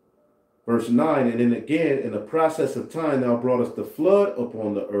 verse 9, "And then again, in the process of time, thou broughtest the flood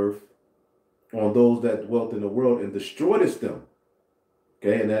upon the earth, on those that dwelt in the world, and destroyedest them."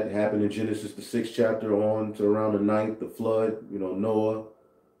 Okay, and that happened in Genesis, the 6th chapter, on to around the 9th, the flood, Noah,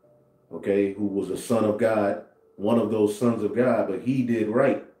 okay, who was a son of God, one of those sons of God, but he did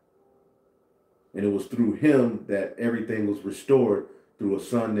right. And it was through him that everything was restored, through a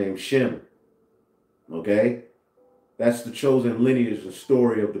son named Shem. Okay? That's the chosen lineage, the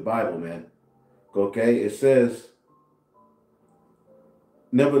story of the Bible, man. Okay? It says,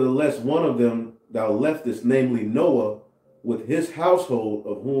 "Nevertheless, one of them thou leftest, namely Noah, with his household,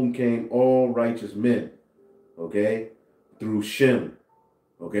 of whom came all righteous men." Okay? Through Shem.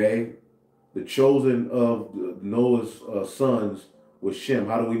 Okay? The chosen of Noah's sons was Shem.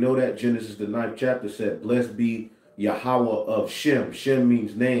 How do we know that? Genesis, the 9th chapter said, "Blessed be Yahweh of Shem." Shem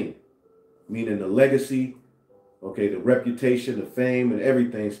means name, meaning the legacy, okay, the reputation, the fame, and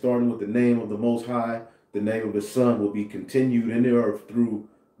everything, starting with the name of the Most High, the name of his son, will be continued in the earth through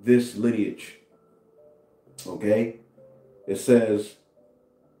this lineage. Okay? It says,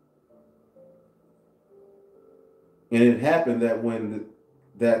 "And it happened that when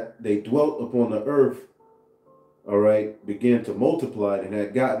that they dwelt upon the earth, all right, began to multiply, and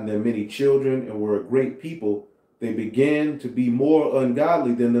had gotten them many children, and were a great people, they began to be more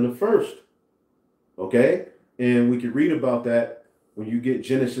ungodly than the first." Okay? And we can read about that when you get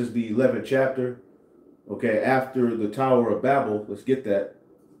Genesis, the 11th chapter. Okay, after the Tower of Babel. Let's get that.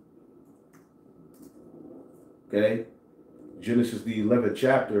 Okay? Genesis, the 11th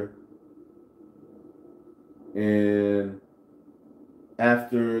chapter. And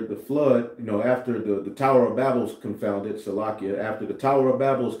after the flood, after the Tower of Babel is confounded, Salakia, after the Tower of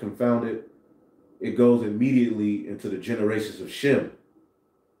Babel is confounded, it goes immediately into the generations of Shem.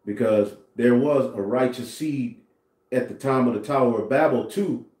 Because there was a righteous seed at the time of the Tower of Babel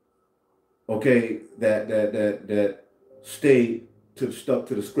too, okay, that stayed stuck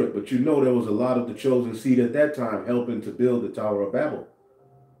to the script. But there was a lot of the chosen seed at that time helping to build the Tower of Babel.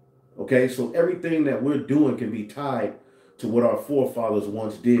 Okay, so everything that we're doing can be tied to what our forefathers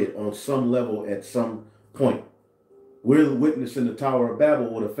once did on some level at some point. We're witnessing the Tower of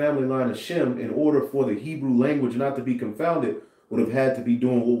Babel with a family line of Shem. In order for the Hebrew language not to be confounded, would have had to be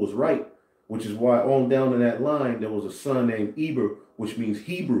doing what was right, which is why on down in that line, there was a son named Eber, which means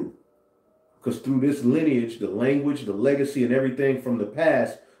Hebrew. Because through this lineage, the language, the legacy, and everything from the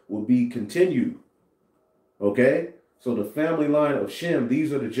past will be continued. Okay? So the family line of Shem,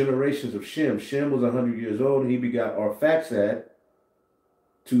 these are the generations of Shem. Shem was 100 years old, and he begot Arphaxad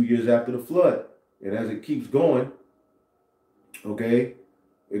 2 years after the flood. And as it keeps going, okay,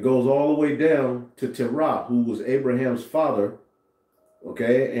 it goes all the way down to Terah, who was Abraham's father.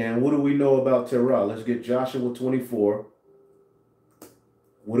 Okay, and what do we know about Terah? Let's get Joshua 24.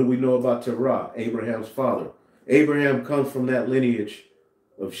 What do we know about Terah, Abraham's father? Abraham comes from that lineage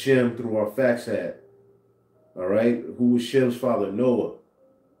of Shem through Arphaxad. All right, who was Shem's father? Noah.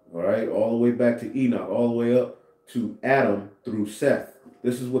 All right, all the way back to Enoch, all the way up to Adam through Seth.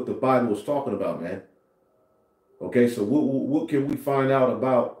 This is what the Bible is talking about, man. Okay, so what can we find out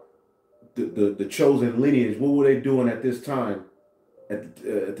about the chosen lineage? What were they doing at this time? At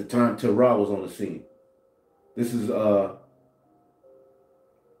the time Terah was on the scene. This is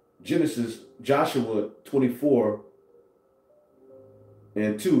Joshua 24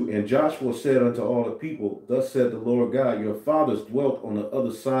 and 2. And Joshua said unto all the people, thus said the Lord God, your fathers dwelt on the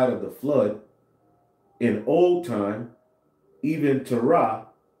other side of the flood in old time, even Terah,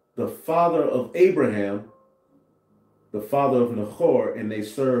 the father of Abraham, the father of Nahor, and they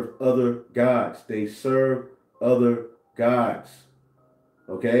served other gods. They served other gods.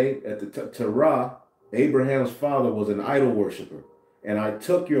 Okay, at the Terah, Abraham's father was an idol worshiper. And I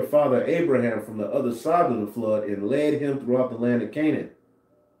took your father Abraham from the other side of the flood and led him throughout the land of Canaan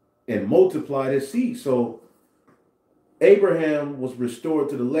and multiplied his seed. So Abraham was restored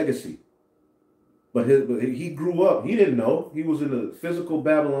to the legacy. But he grew up. He didn't know. He was in the physical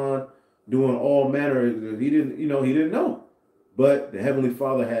Babylon doing all manner. He didn't know. But the Heavenly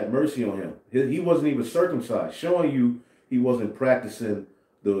Father had mercy on him. He wasn't even circumcised, showing you he wasn't practicing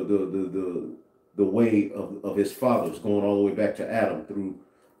the way of his fathers, going all the way back to Adam, through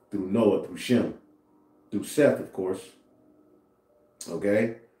Noah, through Shem, through Seth, of course.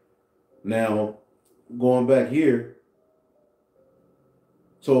 Okay? Now, going back here,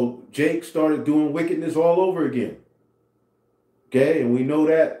 so Jake started doing wickedness all over again. Okay? And we know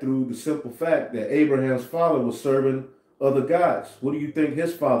that through the simple fact that Abraham's father was serving other gods. What do you think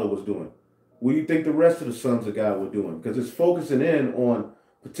his father was doing? What do you think the rest of the sons of God were doing? Because it's focusing in on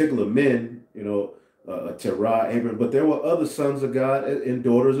particular men, Terah, Abraham, but there were other sons of God and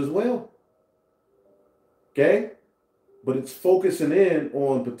daughters as well. Okay? But it's focusing in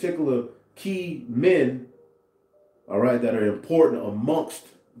on particular key men, all right, that are important amongst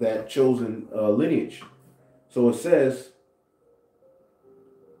that chosen lineage. So it says,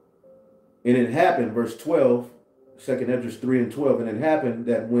 and it happened, verse 12, 2nd Esdras 3 and 12, and it happened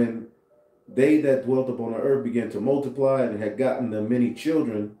that when they that dwelt upon the earth began to multiply and had gotten them many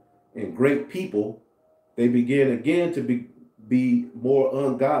children and great people, they began again to be more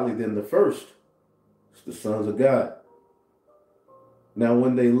ungodly than the first. It's the sons of God. Now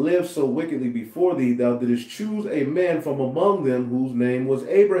when they lived so wickedly before thee, thou didst choose a man from among them whose name was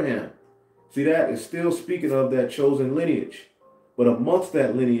Abraham. See, that is still speaking of that chosen lineage. But amongst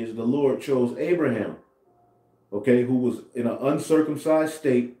that lineage, the Lord chose Abraham, okay, who was in an uncircumcised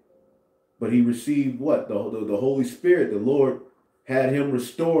state, but he received what? The Holy Spirit. The Lord had him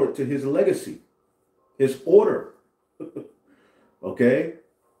restored to his legacy, his order. Okay?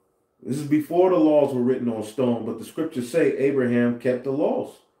 This is before the laws were written on stone, but the scriptures say Abraham kept the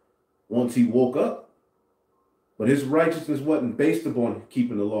laws once he woke up. But his righteousness wasn't based upon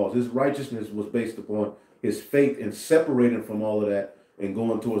keeping the laws. His righteousness was based upon his faith and separating from all of that and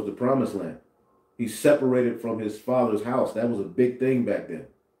going towards the promised land. He separated from his father's house. That was a big thing back then.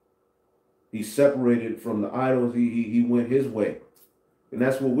 He separated from the idols. He went his way. And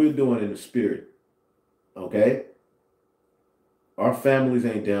that's what we're doing in the spirit. Okay? Our families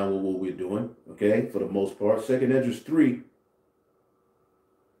ain't down with what we're doing. Okay? For the most part. 2nd Esdras 3.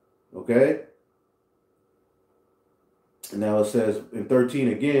 Okay? And now it says in 13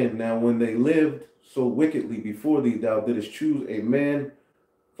 again, now when they lived so wickedly before thee, thou didst choose a man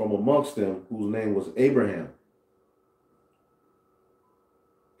from amongst them whose name was Abraham.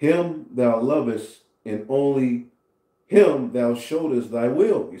 Him thou lovest, and only him thou showedest thy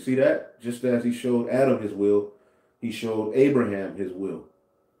will. You see that? Just as he showed Adam his will, he showed Abraham his will.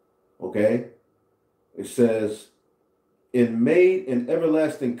 Okay? It says, and made an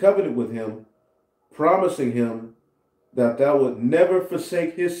everlasting covenant with him, promising him that thou would never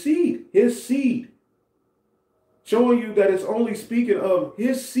forsake his seed. His seed. Showing you that it's only speaking of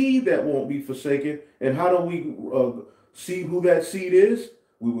his seed that won't be forsaken. And how do we see who that seed is?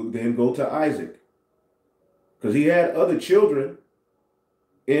 We would then go to Isaac. Because he had other children.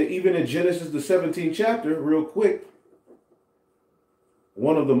 And even in Genesis, the 17th chapter, real quick,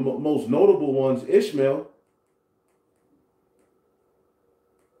 One of the most notable ones, Ishmael.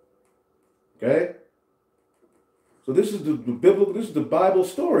 Okay? So this is the biblical, this is the Bible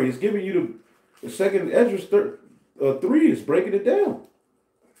story. It's giving you the second Esdras 3 is breaking it down.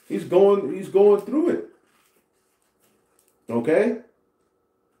 He's going through it. Okay?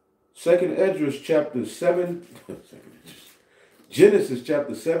 Second Esdras chapter 7, Genesis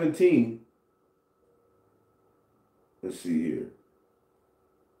chapter 17. Let's see here.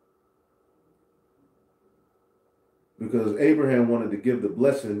 Because Abraham wanted to give the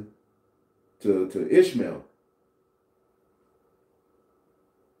blessing to Ishmael.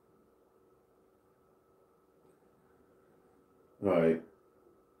 All right.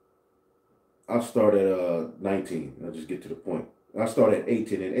 I'll start at 19. I'll just get to the point. I'll start at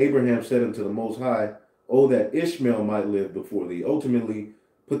 18. And Abraham said unto the Most High, "Oh, that Ishmael might live before thee." Ultimately,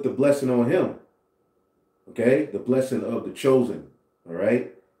 put the blessing on him. Okay? The blessing of the chosen. All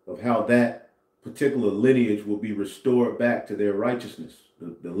right? Of how that particular lineage will be restored back to their righteousness.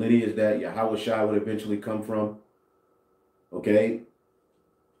 The lineage that Yahushua would eventually come from. Okay?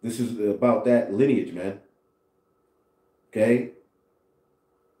 This is about that lineage, man. Okay?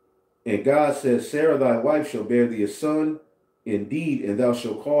 And God says, "Sarah thy wife shall bear thee a son, indeed, and thou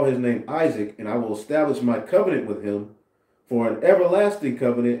shalt call his name Isaac, and I will establish my covenant with him for an everlasting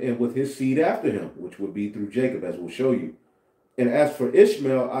covenant, and with his seed after him," which would be through Jacob, as we'll show you. "And as for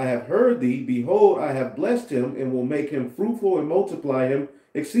Ishmael, I have heard thee. Behold, I have blessed him, and will make him fruitful and multiply him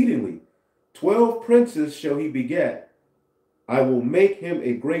exceedingly. 12 princes shall he beget. I will make him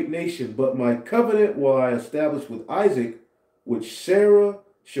a great nation, but my covenant will I establish with Isaac, which Sarah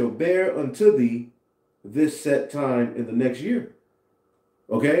shall bear unto thee this set time in the next year."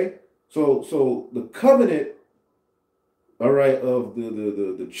 Okay? So the covenant, all right, of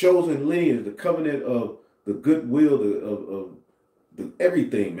the chosen lineage, the covenant of the goodwill, of the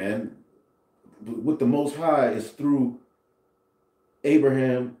everything, man, with the Most High is through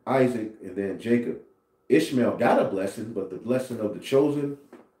Abraham, Isaac, and then Jacob. Ishmael got a blessing, but the blessing of the chosen,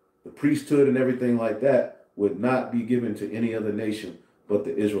 the priesthood and everything like that would not be given to any other nation but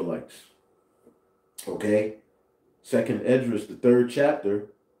the Israelites. Okay? Second Esdras, the 3rd chapter,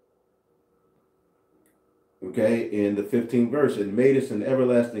 okay, in the 15th verse, "And madest an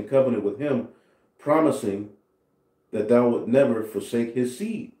everlasting covenant with him, promising that thou would never forsake his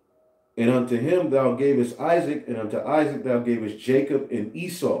seed. And unto him thou gavest Isaac, and unto Isaac thou gavest Jacob and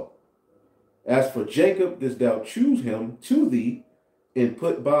Esau. As for Jacob, didst thou choose him to thee, and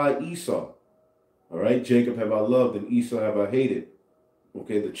put by Esau." All right, Jacob have I loved, and Esau have I hated.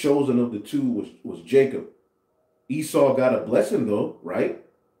 Okay, the chosen of the two was Jacob. Esau got a blessing though, right?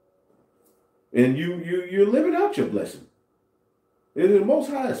 And you're living out your blessing. And the Most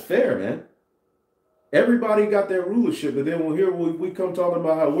High is fair, man. Everybody got their rulership, but then when we come talking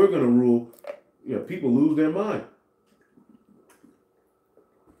about how we're going to rule, people lose their mind.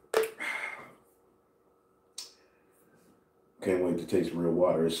 Can't wait to taste real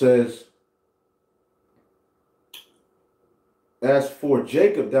water. It says, "As for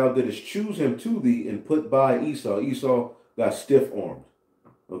Jacob, thou didst choose him to thee, and put by Esau." Esau got stiff-armed.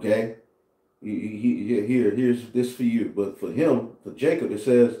 Okay? Here's this for you. But for him, for Jacob, it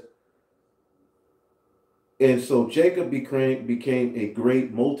says, "And so Jacob became a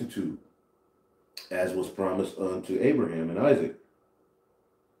great multitude, as was promised unto Abraham and Isaac.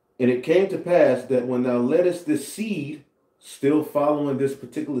 And it came to pass that when thou leddest this seed," still following this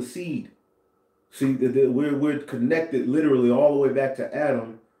particular seed. See, we're connected literally all the way back to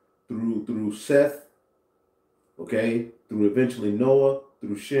Adam through Seth, okay, through eventually Noah,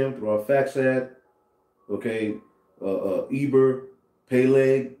 through Shem, through Arphaxad, okay, Eber,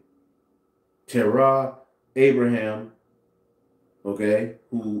 Peleg, Terah, Abraham, okay,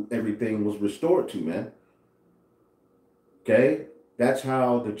 who everything was restored to, man. Okay, that's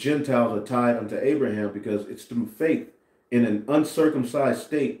how the Gentiles are tied unto Abraham, because it's through faith. In an uncircumcised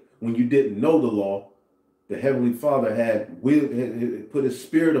state, when you didn't know the law, the Heavenly Father had put his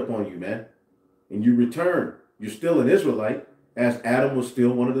spirit upon you, man. And you return. You're still an Israelite, as Adam was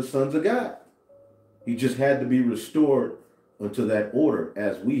still one of the sons of God. He just had to be restored unto that order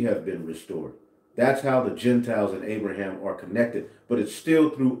as we have been restored. That's how the Gentiles and Abraham are connected. But it's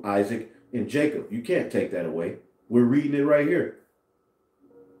still through Isaac and Jacob. You can't take that away. We're reading it right here.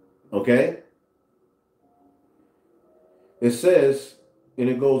 Okay? It says, and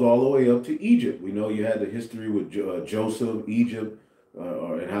it goes all the way up to Egypt. We know you had the history with Joseph, Egypt,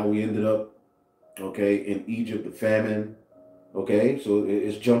 and how we ended up, okay, in Egypt, the famine. Okay, so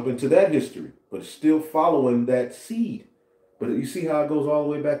it's jumping to that history, but it's still following that seed. But you see how it goes all the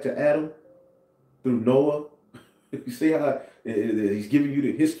way back to Adam, through Noah, You see how he's giving you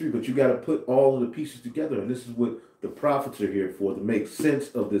the history, but you got to put all of the pieces together. And this is what the prophets are here for, to make sense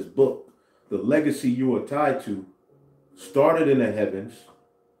of this book. The legacy you are tied to started in the heavens.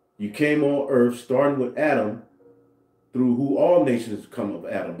 You came on earth, starting with Adam, through who all nations come of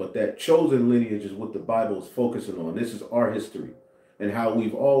Adam. But that chosen lineage is what the Bible is focusing on. This is our history and how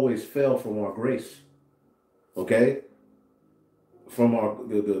we've always fell from our grace. Okay? From our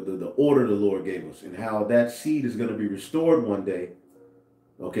the order the Lord gave us, and how that seed is going to be restored one day,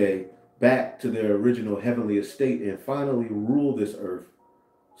 okay, back to their original heavenly estate and finally rule this earth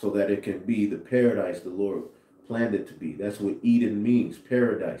so that it can be the paradise the Lord planned it to be. That's what Eden means,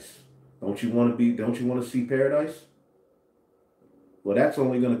 paradise. Don't you want to see paradise? Well, that's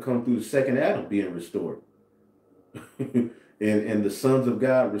only going to come through the second Adam being restored. and the sons of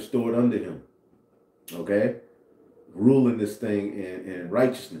God restored unto him. Okay? Ruling this thing in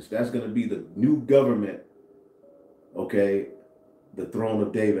righteousness. That's going to be the new government, okay, the throne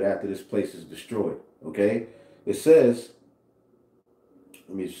of David after this place is destroyed, okay? It says,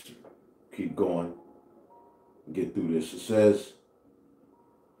 let me just keep going, get through this. It says,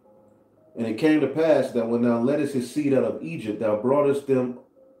 and it came to pass that when thou leddest his seed out of Egypt, thou broughtest them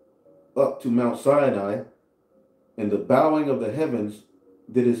up to Mount Sinai, and the bowing of the heavens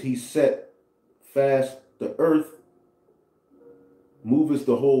did as he set fast the earth, movest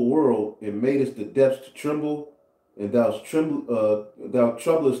the whole world, and madest the depths to tremble, and thou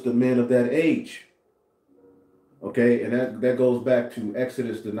troublest the men of that age. Okay, and that goes back to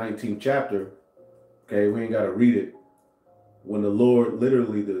Exodus, the 19th chapter. Okay, we ain't got to read it. When the Lord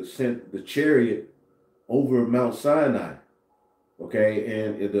literally sent the chariot over Mount Sinai. Okay,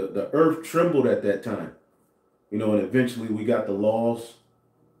 and the earth trembled at that time. You know, and eventually we got the laws,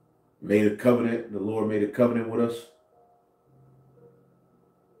 made a covenant. The Lord made a covenant with us.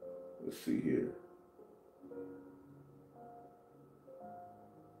 Let's see here.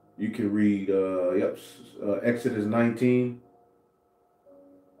 You can read, Exodus 19.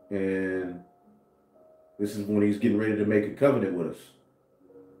 And this is when he's getting ready to make a covenant with us.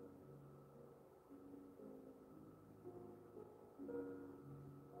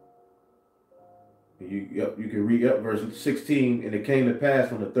 You can read up verse 16. And it came to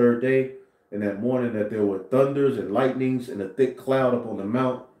pass on the third day in that morning that there were thunders and lightnings and a thick cloud upon the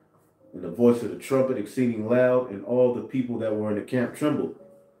mount, and the voice of the trumpet exceeding loud, and all the people that were in the camp trembled.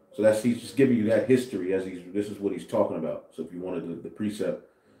 So he's just giving you that history this is what he's talking about. So if you wanted the precept,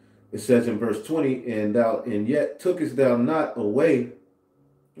 it says in verse 20, and yet tookest thou not away.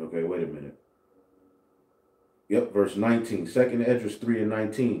 Okay, wait a minute. Yep, verse 19, 2nd Esdras 3 and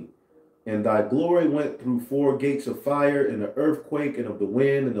 19. And thy glory went through 4 gates of fire, and the earthquake, and of the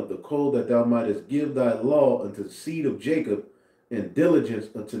wind, and of the cold, that thou mightest give thy law unto the seed of Jacob, and diligence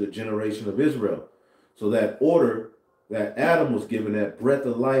unto the generation of Israel. So that order that Adam was given, that breath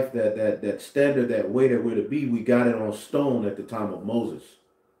of life, that standard, that way that we're to be, we got it on stone at the time of Moses.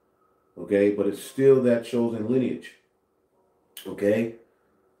 Okay, but it's still that chosen lineage. Okay,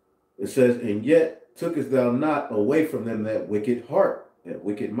 it says, and yet tookest thou not away from them that wicked heart, that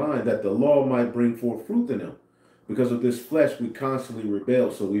wicked mind, that the law might bring forth fruit in them. Because of this flesh, we constantly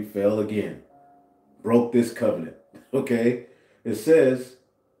rebel, so we fell again. Broke this covenant. Okay, it says,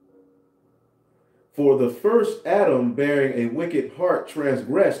 for the first Adam bearing a wicked heart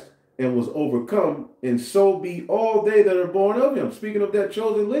transgressed and was overcome, and so be all they that are born of him. Speaking of that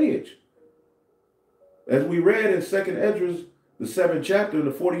chosen lineage. As we read in 2nd Esdras, the 7th chapter, in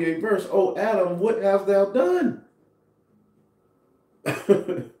the 48th verse, O Adam, what hast thou done?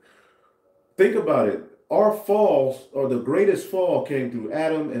 Think about it. Our falls, or the greatest fall, came through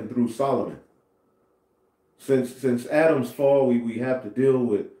Adam and through Solomon. Since Adam's fall, we have to deal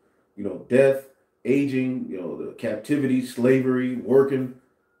with, death, aging, the captivity, slavery, working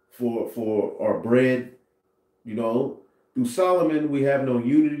for our bread. Through Solomon, we have no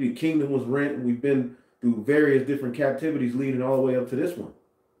unity. The kingdom was rent. We've been through various different captivities leading all the way up to this one.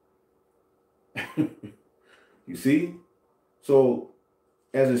 You see? So,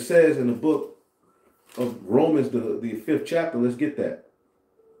 as it says in the book of Romans, the 5th chapter, let's get that.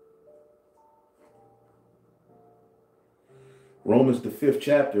 Romans, the 5th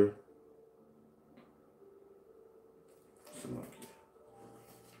chapter.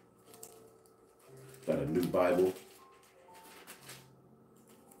 Got a new Bible.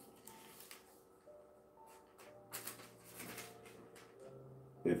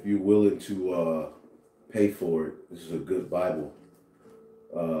 If you're willing to pay for it, this is a good Bible.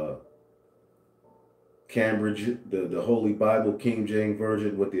 Cambridge, the Holy Bible, King James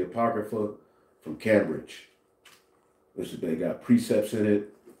Version with the Apocrypha from Cambridge. They got precepts in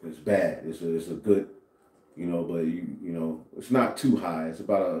it. It's bad. It's a good, but it's not too high. It's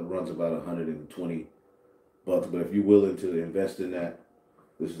runs about $120. But if you're willing to invest in that,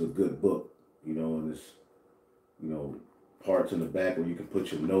 this is a good book, and there's, parts in the back where you can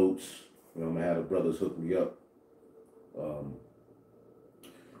put your notes. I'm gonna have the brothers hook me up.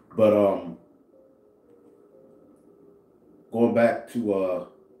 But going back to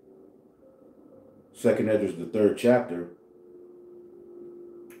Second Esdras, the 3rd chapter,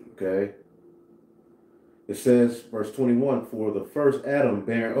 okay, it says, verse 21, for the first Adam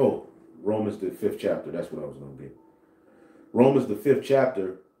bearing, Romans the 5th chapter, that's what I was going to be. Romans the 5th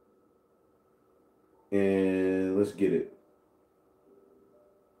chapter, and let's get it.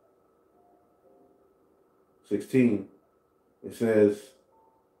 16, it says,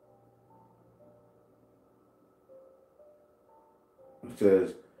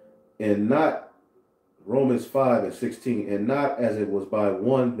 and not, Romans 5 and 16, and not as it was by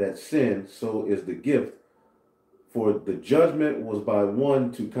one that sinned, so is the gift. For the judgment was by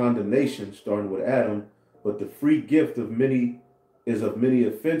one to condemnation, starting with Adam, but the free gift of many is of many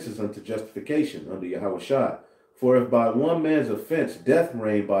offenses unto justification, under Yahushua. For if by one man's offense death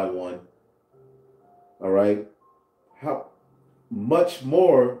reigned by one, all right, how much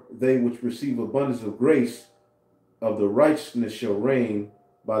more they which receive abundance of grace of the righteousness shall reign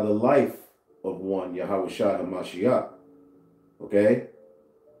by the life of one, Yahushua HaMashiach. Okay?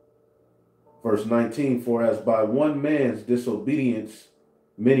 Verse 19, for as by one man's disobedience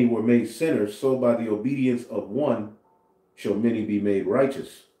many were made sinners, so by the obedience of one shall many be made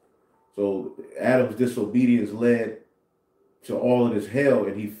righteous. So Adam's disobedience led to all of this hell,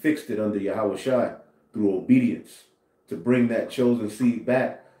 and he fixed it under Yahushua through obedience to bring that chosen seed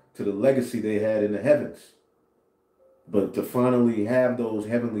back to the legacy they had in the heavens. But to finally have those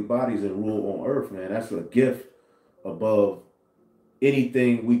heavenly bodies and rule on earth, man, that's a gift above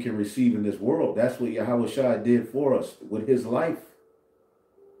anything we can receive in this world. That's what Yahushua did for us with his life.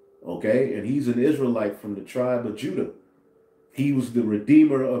 Okay? And he's an Israelite from the tribe of Judah. He was the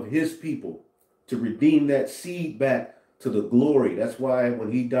redeemer of his people to redeem that seed back to the glory. That's why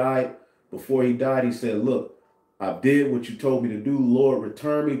when he died, before he died, he said, look, I did what you told me to do. Lord,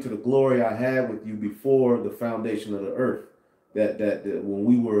 return me to the glory I had with you before the foundation of the earth. That when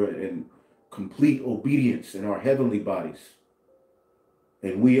we were in complete obedience in our heavenly bodies.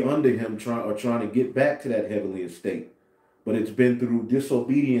 And we under him are trying to get back to that heavenly estate. But it's been through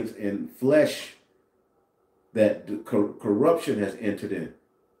disobedience and flesh that the corruption has entered in.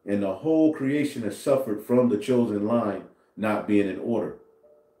 And the whole creation has suffered from the chosen line not being in order.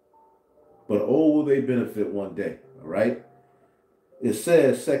 But oh, will they benefit one day, all right? It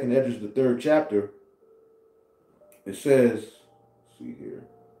says, Second Esdras, the 3rd chapter, it says, let's see here.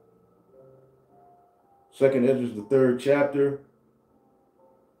 Second Esdras, the 3rd chapter,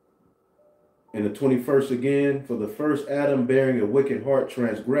 in the 21st again, for the first Adam bearing a wicked heart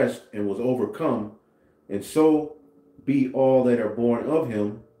transgressed and was overcome, and so be all that are born of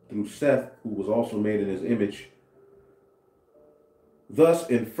him through Seth, who was also made in his image. Thus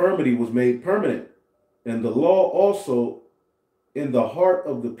infirmity was made permanent, and the law also in the heart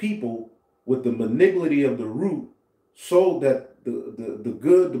of the people with the malignity of the root, so that the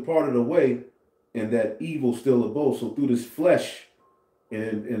good departed away and that evil still abode. So through this flesh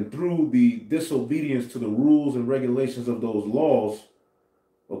and through the disobedience to the rules and regulations of those laws,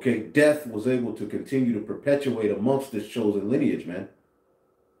 okay, death was able to continue to perpetuate amongst this chosen lineage, man.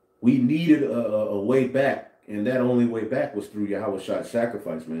 We needed a way back. And that only way back was through Yahushua's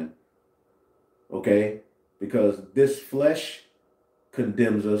sacrifice, man. Okay? Because this flesh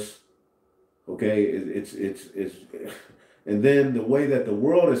condemns us. Okay? It's and then the way that the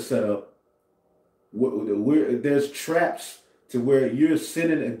world is set up, there's traps to where you're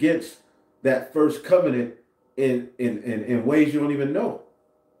sinning against that first covenant in ways you don't even know.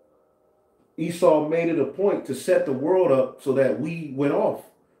 Esau made it a point to set the world up so that we went off,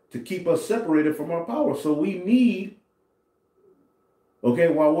 to keep us separated from our power. So we need, okay,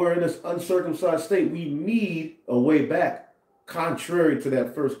 while we're in this uncircumcised state, we need a way back contrary to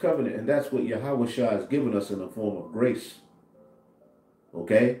that first covenant. And that's what Yahushua has given us in the form of grace.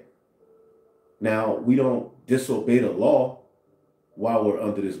 Okay? Now, we don't disobey the law while we're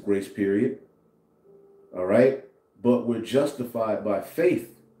under this grace period. All right? But we're justified by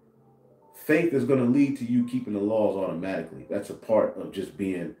faith. Faith is going to lead to you keeping the laws automatically. That's a part of just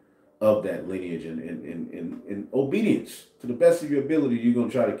being of that lineage and obedience. To the best of your ability, you're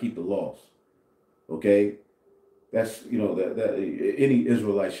going to try to keep the laws. Okay? That's, that any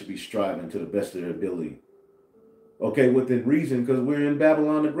Israelite should be striving to the best of their ability. Okay, within reason, because we're in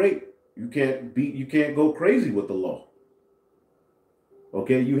Babylon the Great. You can't go crazy with the law.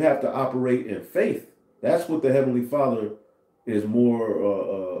 Okay, you have to operate in faith. That's what the Heavenly Father is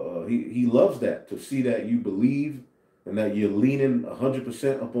more, he loves that, to see that you believe and that you're leaning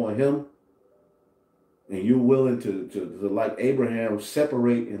 100% upon him, and you're willing to, like Abraham,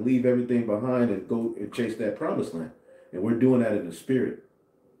 separate and leave everything behind and go and chase that promised land. And we're doing that in the spirit.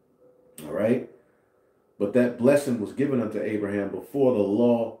 All right. But that blessing was given unto Abraham before the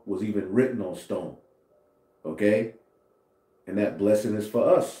law was even written on stone. Okay. And that blessing is for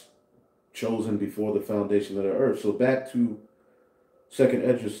us, chosen before the foundation of the earth. So back to 2nd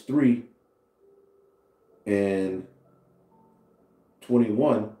Esdras 3 and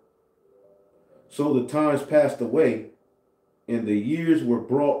 21. So the times passed away, and the years were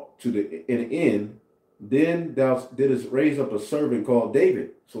brought to an end. Then thou didst raise up a servant called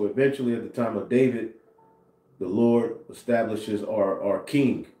David. So eventually, at the time of David, the Lord establishes our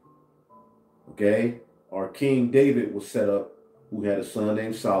king. Okay? Our king David was set up, who had a son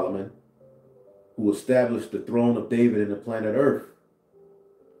named Solomon, who established the throne of David in the planet Earth.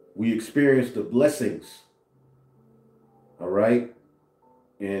 We experienced the blessings. All right?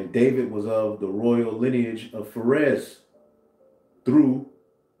 And David was of the royal lineage of Perez through,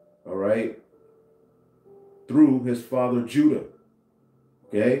 all right, through his father Judah.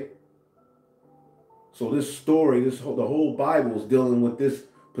 Okay? So this story, the whole Bible is dealing with this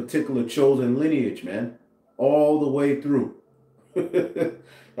particular chosen lineage, man, all the way through.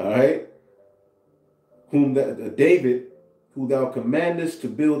 All right? David, who thou commandest to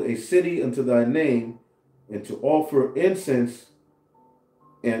build a city unto thy name, and to offer incense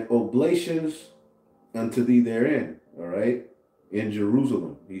and oblations unto thee therein. All right? In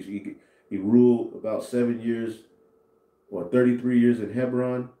Jerusalem. He ruled about 7 years, or 33 years in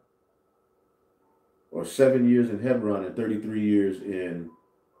Hebron, or 7 years in Hebron and 33 years in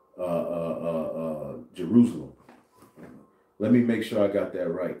Jerusalem. Let me make sure I got that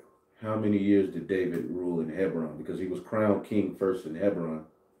right. How many years did David rule in Hebron? Because he was crowned king first in Hebron.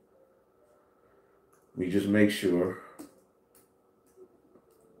 Let me just make sure.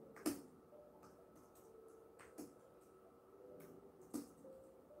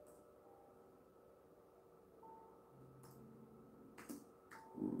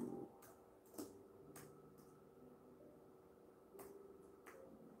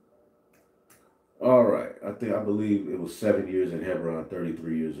 All right. I believe it was 7 years in Hebron,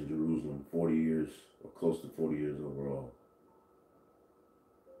 33 years in Jerusalem, 40 years, or close to 40 years overall.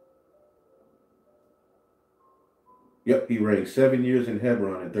 Yep, he reigned 7 years in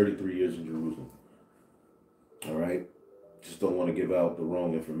Hebron and 33 years in Jerusalem. All right. Just don't want to give out the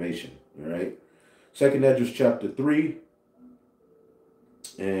wrong information. All right. 2nd Esdras chapter 3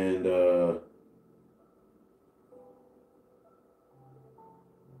 and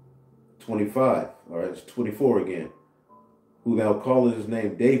 25. All right, it's 24 again. Who thou callest his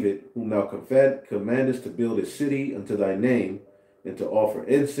name David, whom thou commandest to build a city unto thy name, and to offer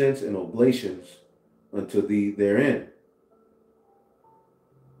incense and oblations unto thee therein.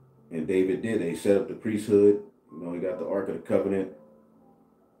 And David did. They set up the priesthood. You know, he got the Ark of the Covenant.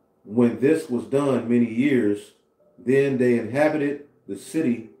 When this was done many years, then they inhabited the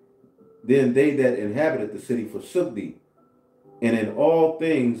city. Then they that inhabited the city forsook thee. And in all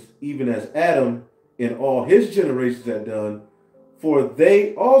things, even as Adam in all his generations had done, for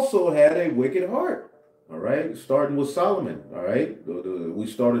they also had a wicked heart. All right, starting with Solomon. All right, we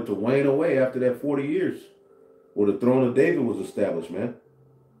started to wane away after that 40 years, where the throne of David was established, man.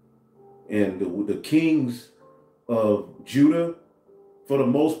 And the kings of Judah, for the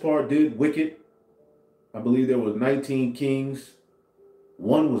most part, did wicked. I believe there were 19 kings.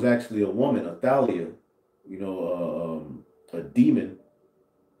 One was actually a woman, Athaliah, you know, a demon.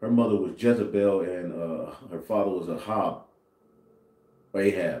 Her mother was Jezebel, and her father was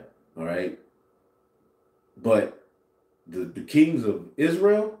Ahab. All right. But the kings of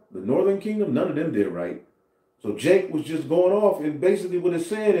Israel, the northern kingdom, none of them did right. So Jake was just going off, and basically what it's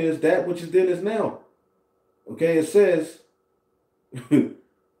saying is that which is then is now. Okay, it says, it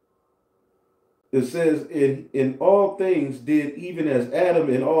says, in all things did even as Adam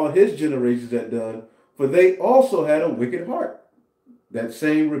and all his generations had done, for they also had a wicked heart. That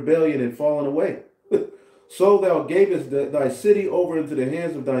same rebellion and fallen away. So thou gavest thy city over into the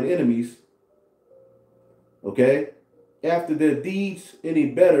hands of thine enemies. Okay? After their deeds any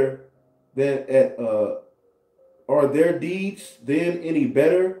better than are their deeds then any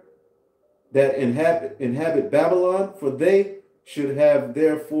better that inhabit Babylon? For they should have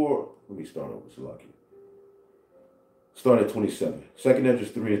therefore. Let me start over, Salaki. Start at 27. 2nd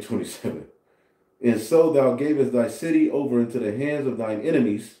Esdras 3 and 27. And so thou gavest thy city over into the hands of thine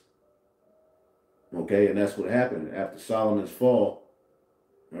enemies. Okay, and that's what happened after Solomon's fall.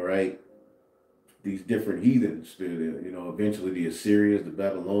 All right. these different heathens. You know, eventually the Assyrians, the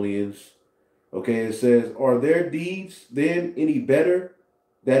Babylonians. Okay, it says, are their deeds then any better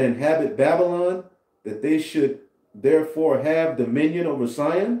that inhabit Babylon, that they should therefore have dominion over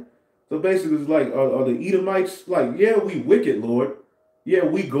Zion? So basically, it's like, are the Edomites like, yeah, we wicked, Lord. Yeah,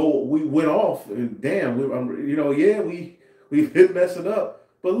 we went off, and damn, you know, yeah, we've been messing up.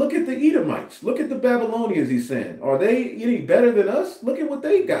 But look at the Edomites. Look at the Babylonians, he's saying. Are they any better than us? Look at what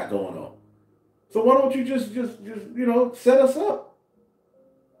they got going on. So why don't you just you know, set us up?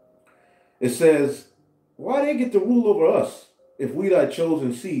 It says, why they get to rule over us if we thy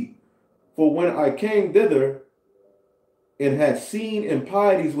chosen seed? For when I came thither and had seen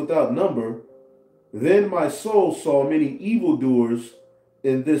impieties without number, then my soul saw many evildoers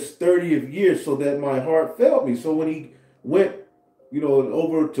in this 30th year, so that my heart failed me. So when he went, you know,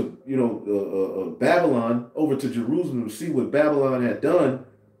 over to, you know, Babylon, over to Jerusalem to see what Babylon had done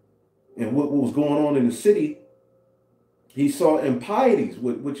and what was going on in the city, he saw impieties,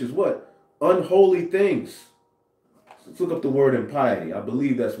 which is what? Unholy things. Let's look up the word impiety. I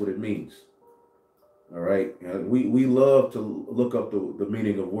believe that's what it means. All right. And we love to look up the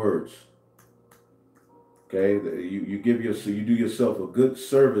meaning of words. Okay. You do yourself a good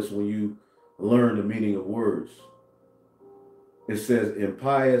service when you learn the meaning of words. It says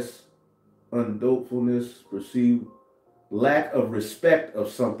impious, undotefulness, perceived lack of respect of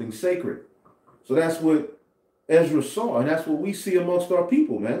something sacred. So that's what Ezra saw, and that's what we see amongst our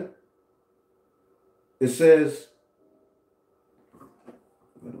people, man. It says,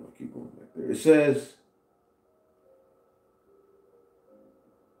 where do I keep going back there? It says,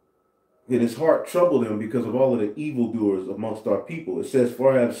 and his heart troubled him because of all of the evildoers amongst our people. It says,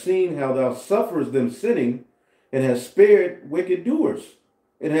 for I have seen how thou sufferest them sinning, and hast spared wicked doers,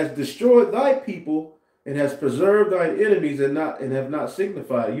 and hast destroyed thy people, and has preserved thine enemies, and have not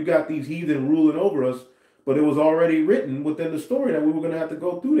signified. You got these heathen ruling over us, but it was already written within the story that we were going to have to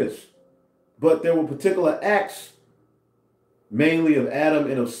go through this. But there were particular acts, mainly of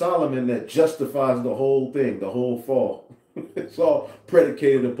Adam and of Solomon, that justifies the whole thing, the whole fall. It's all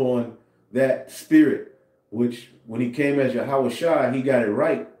predicated upon that spirit, which when he came as Yahushua, he got it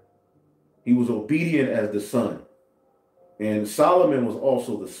right. He was obedient as the son. And Solomon was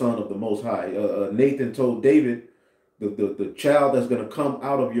also the son of the Most High. Nathan told David, the child that's going to come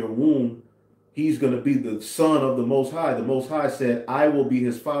out of your womb, he's going to be the son of the Most High. The Most High said, I will be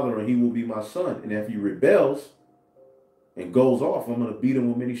his father and he will be my son. And if he rebels and goes off, I'm going to beat him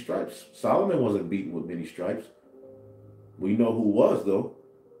with many stripes. Solomon wasn't beaten with many stripes. We know who was, though.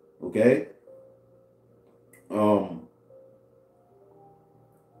 Okay?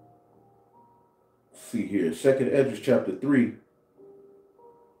 See here, 2nd Esdras chapter 3,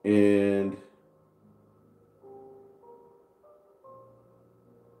 and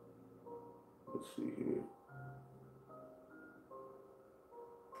let's see here,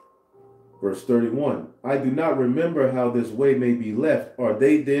 verse 31. I do not remember how this way may be left. Are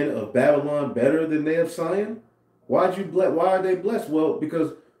they then of Babylon better than they of Zion? Why are they blessed? Well,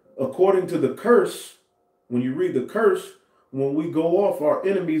 because according to the curse, when you read the curse, when we go off, our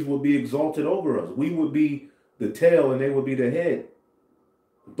enemies will be exalted over us. We would be the tail and they would be the head.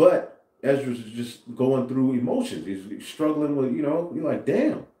 But Ezra is just going through emotions. He's struggling with, you know, you're like,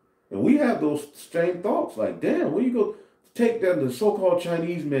 damn. And we have those same thoughts, like, damn, where you go take that, the so-called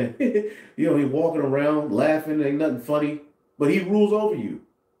Chinese man, you know, he walking around laughing, ain't nothing funny, but he rules over you.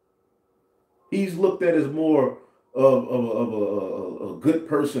 He's looked at as more of a good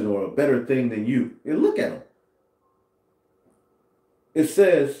person or a better thing than you. And look at him. It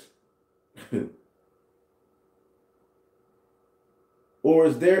says, or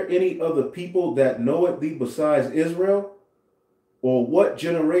is there any other people that knoweth thee besides Israel? Or what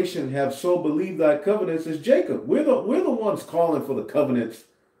generation have so believed thy covenants as Jacob? We're the ones calling for the covenants,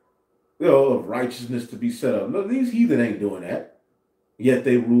 you know, of righteousness to be set up. No, these heathen ain't doing that. Yet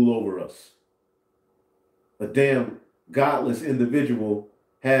they rule over us. A damn godless individual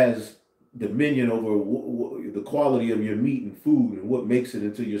has dominion over the quality of your meat and food and what makes it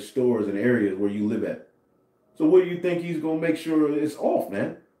into your stores and areas where you live at. So what do you think he's going to make sure it's off,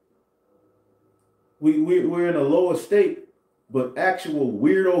 man? We're in a lower state, but actual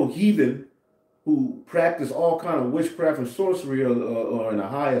weirdo heathen who practice all kind of witchcraft and sorcery are in a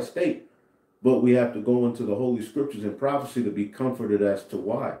higher state. But we have to go into the Holy Scriptures and prophecy to be comforted as to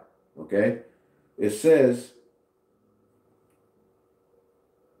why. Okay? It says,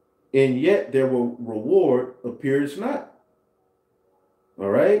 and yet their reward appears not. All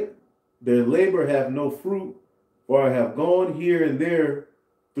right? Their labor have no fruit, for I have gone here and there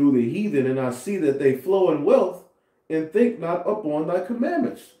through the heathen, and I see that they flow in wealth and think not upon thy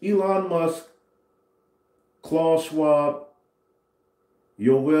commandments. Elon Musk, Klaus Schwab,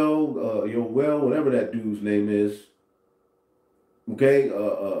 Yoel, whatever that dude's name is. Okay,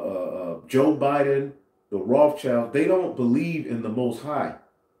 Joe Biden, the Rothschilds, they don't believe in the Most High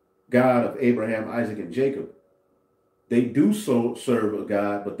God of Abraham, Isaac, and Jacob. They do so serve a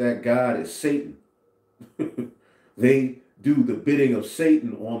God, but that God is Satan. They do the bidding of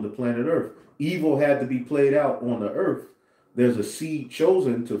Satan on the planet Earth. Evil had to be played out on the earth. There's a seed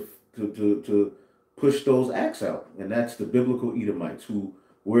chosen to push those acts out, and that's the biblical Edomites, who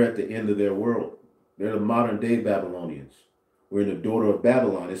were at the end of their world. They're the modern day Babylonians. We're in the daughter of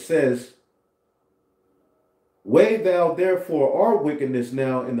Babylon. It says, weigh thou therefore our wickedness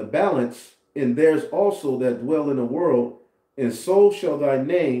now in the balance, and theirs also that dwell in the world, and so shall thy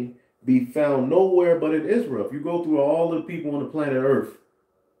name be found nowhere but in Israel. If you go through all the people on the planet Earth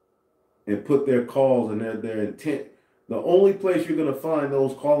and put their calls and their intent, the only place you're going to find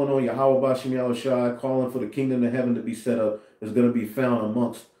those calling on Yahweh Bashim Yahushai, calling for the kingdom of heaven to be set up, is going to be found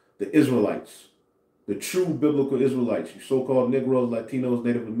amongst the Israelites, the true biblical Israelites, you so-called Negroes, Latinos,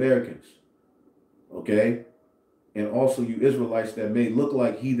 Native Americans, okay? And also you Israelites that may look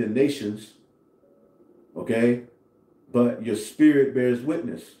like heathen nations, okay? But your spirit bears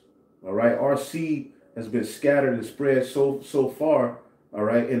witness, all right? Our seed has been scattered and spread so far, all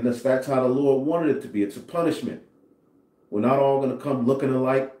right? And that's how the Lord wanted it to be. It's a punishment. We're not all going to come looking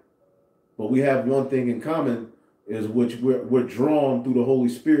alike, but we have one thing in common, is which we're drawn through the Holy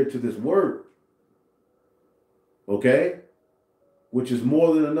Spirit to this word, okay? Which is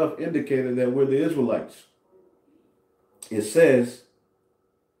more than enough indicator that we're the Israelites. It says,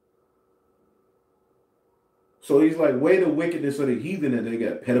 so he's like, weigh the wickedness of the heathen, and they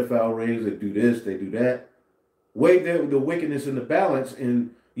got pedophile rings, they do this, they do that. Weigh the wickedness in the balance,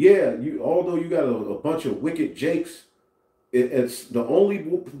 and yeah, although you got a bunch of wicked jakes, it's the only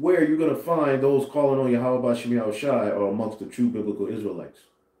where you're going to find those calling on Yahweh Bashim Yahushai are amongst the true biblical Israelites,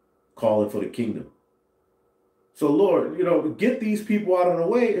 calling for the kingdom. So Lord, get these people out of the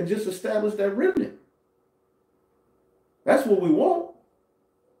way and just establish that remnant. That's what we want.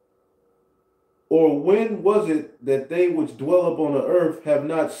 Or when was it that they which dwell upon the earth have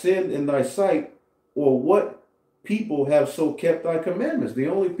not sinned in thy sight? Or what people have so kept thy commandments? The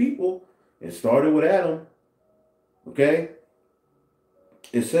only people, it started with Adam, okay?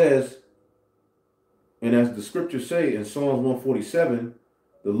 It says, and as the scriptures say in Psalms 147,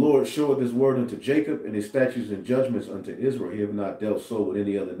 the Lord showed this word unto Jacob, and his statutes and judgments unto Israel. He have not dealt so with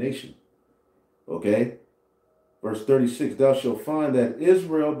any other nation. Okay? Verse 36, thou shalt find that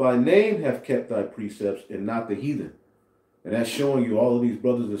Israel by name have kept thy precepts, and not the heathen. And that's showing you all of these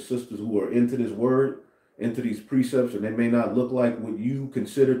brothers and sisters who are into this word, into these precepts, and they may not look like what you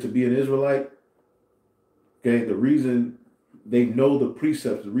consider to be an Israelite. Okay, the reason they know the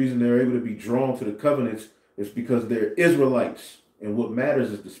precepts, the reason they're able to be drawn to the covenants is because they're Israelites. And what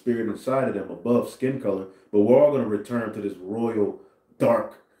matters is the spirit inside of them above skin color. But we're all going to return to this royal,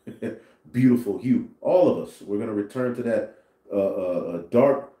 dark, beautiful hue. All of us. We're going to return to that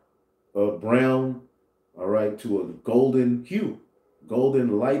dark brown, all right, to a golden hue.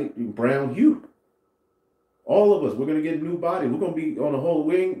 Golden, light, brown hue. All of us. We're going to get new body. We're going to be on a whole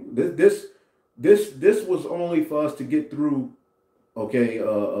wing. This was only for us to get through, okay,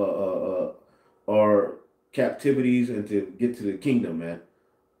 our captivities and to get to the kingdom, man.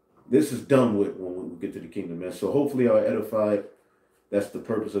 This is done with when we get to the kingdom, man. So hopefully I'll edify. That's the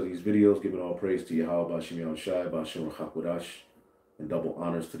purpose of these videos, giving all praise to Yahweh, Bashim Yahushai, Bashim Hakwadash, and double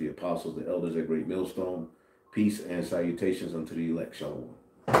honors to the apostles, the elders at Great Millstone. Peace and salutations unto the elect. Shalom.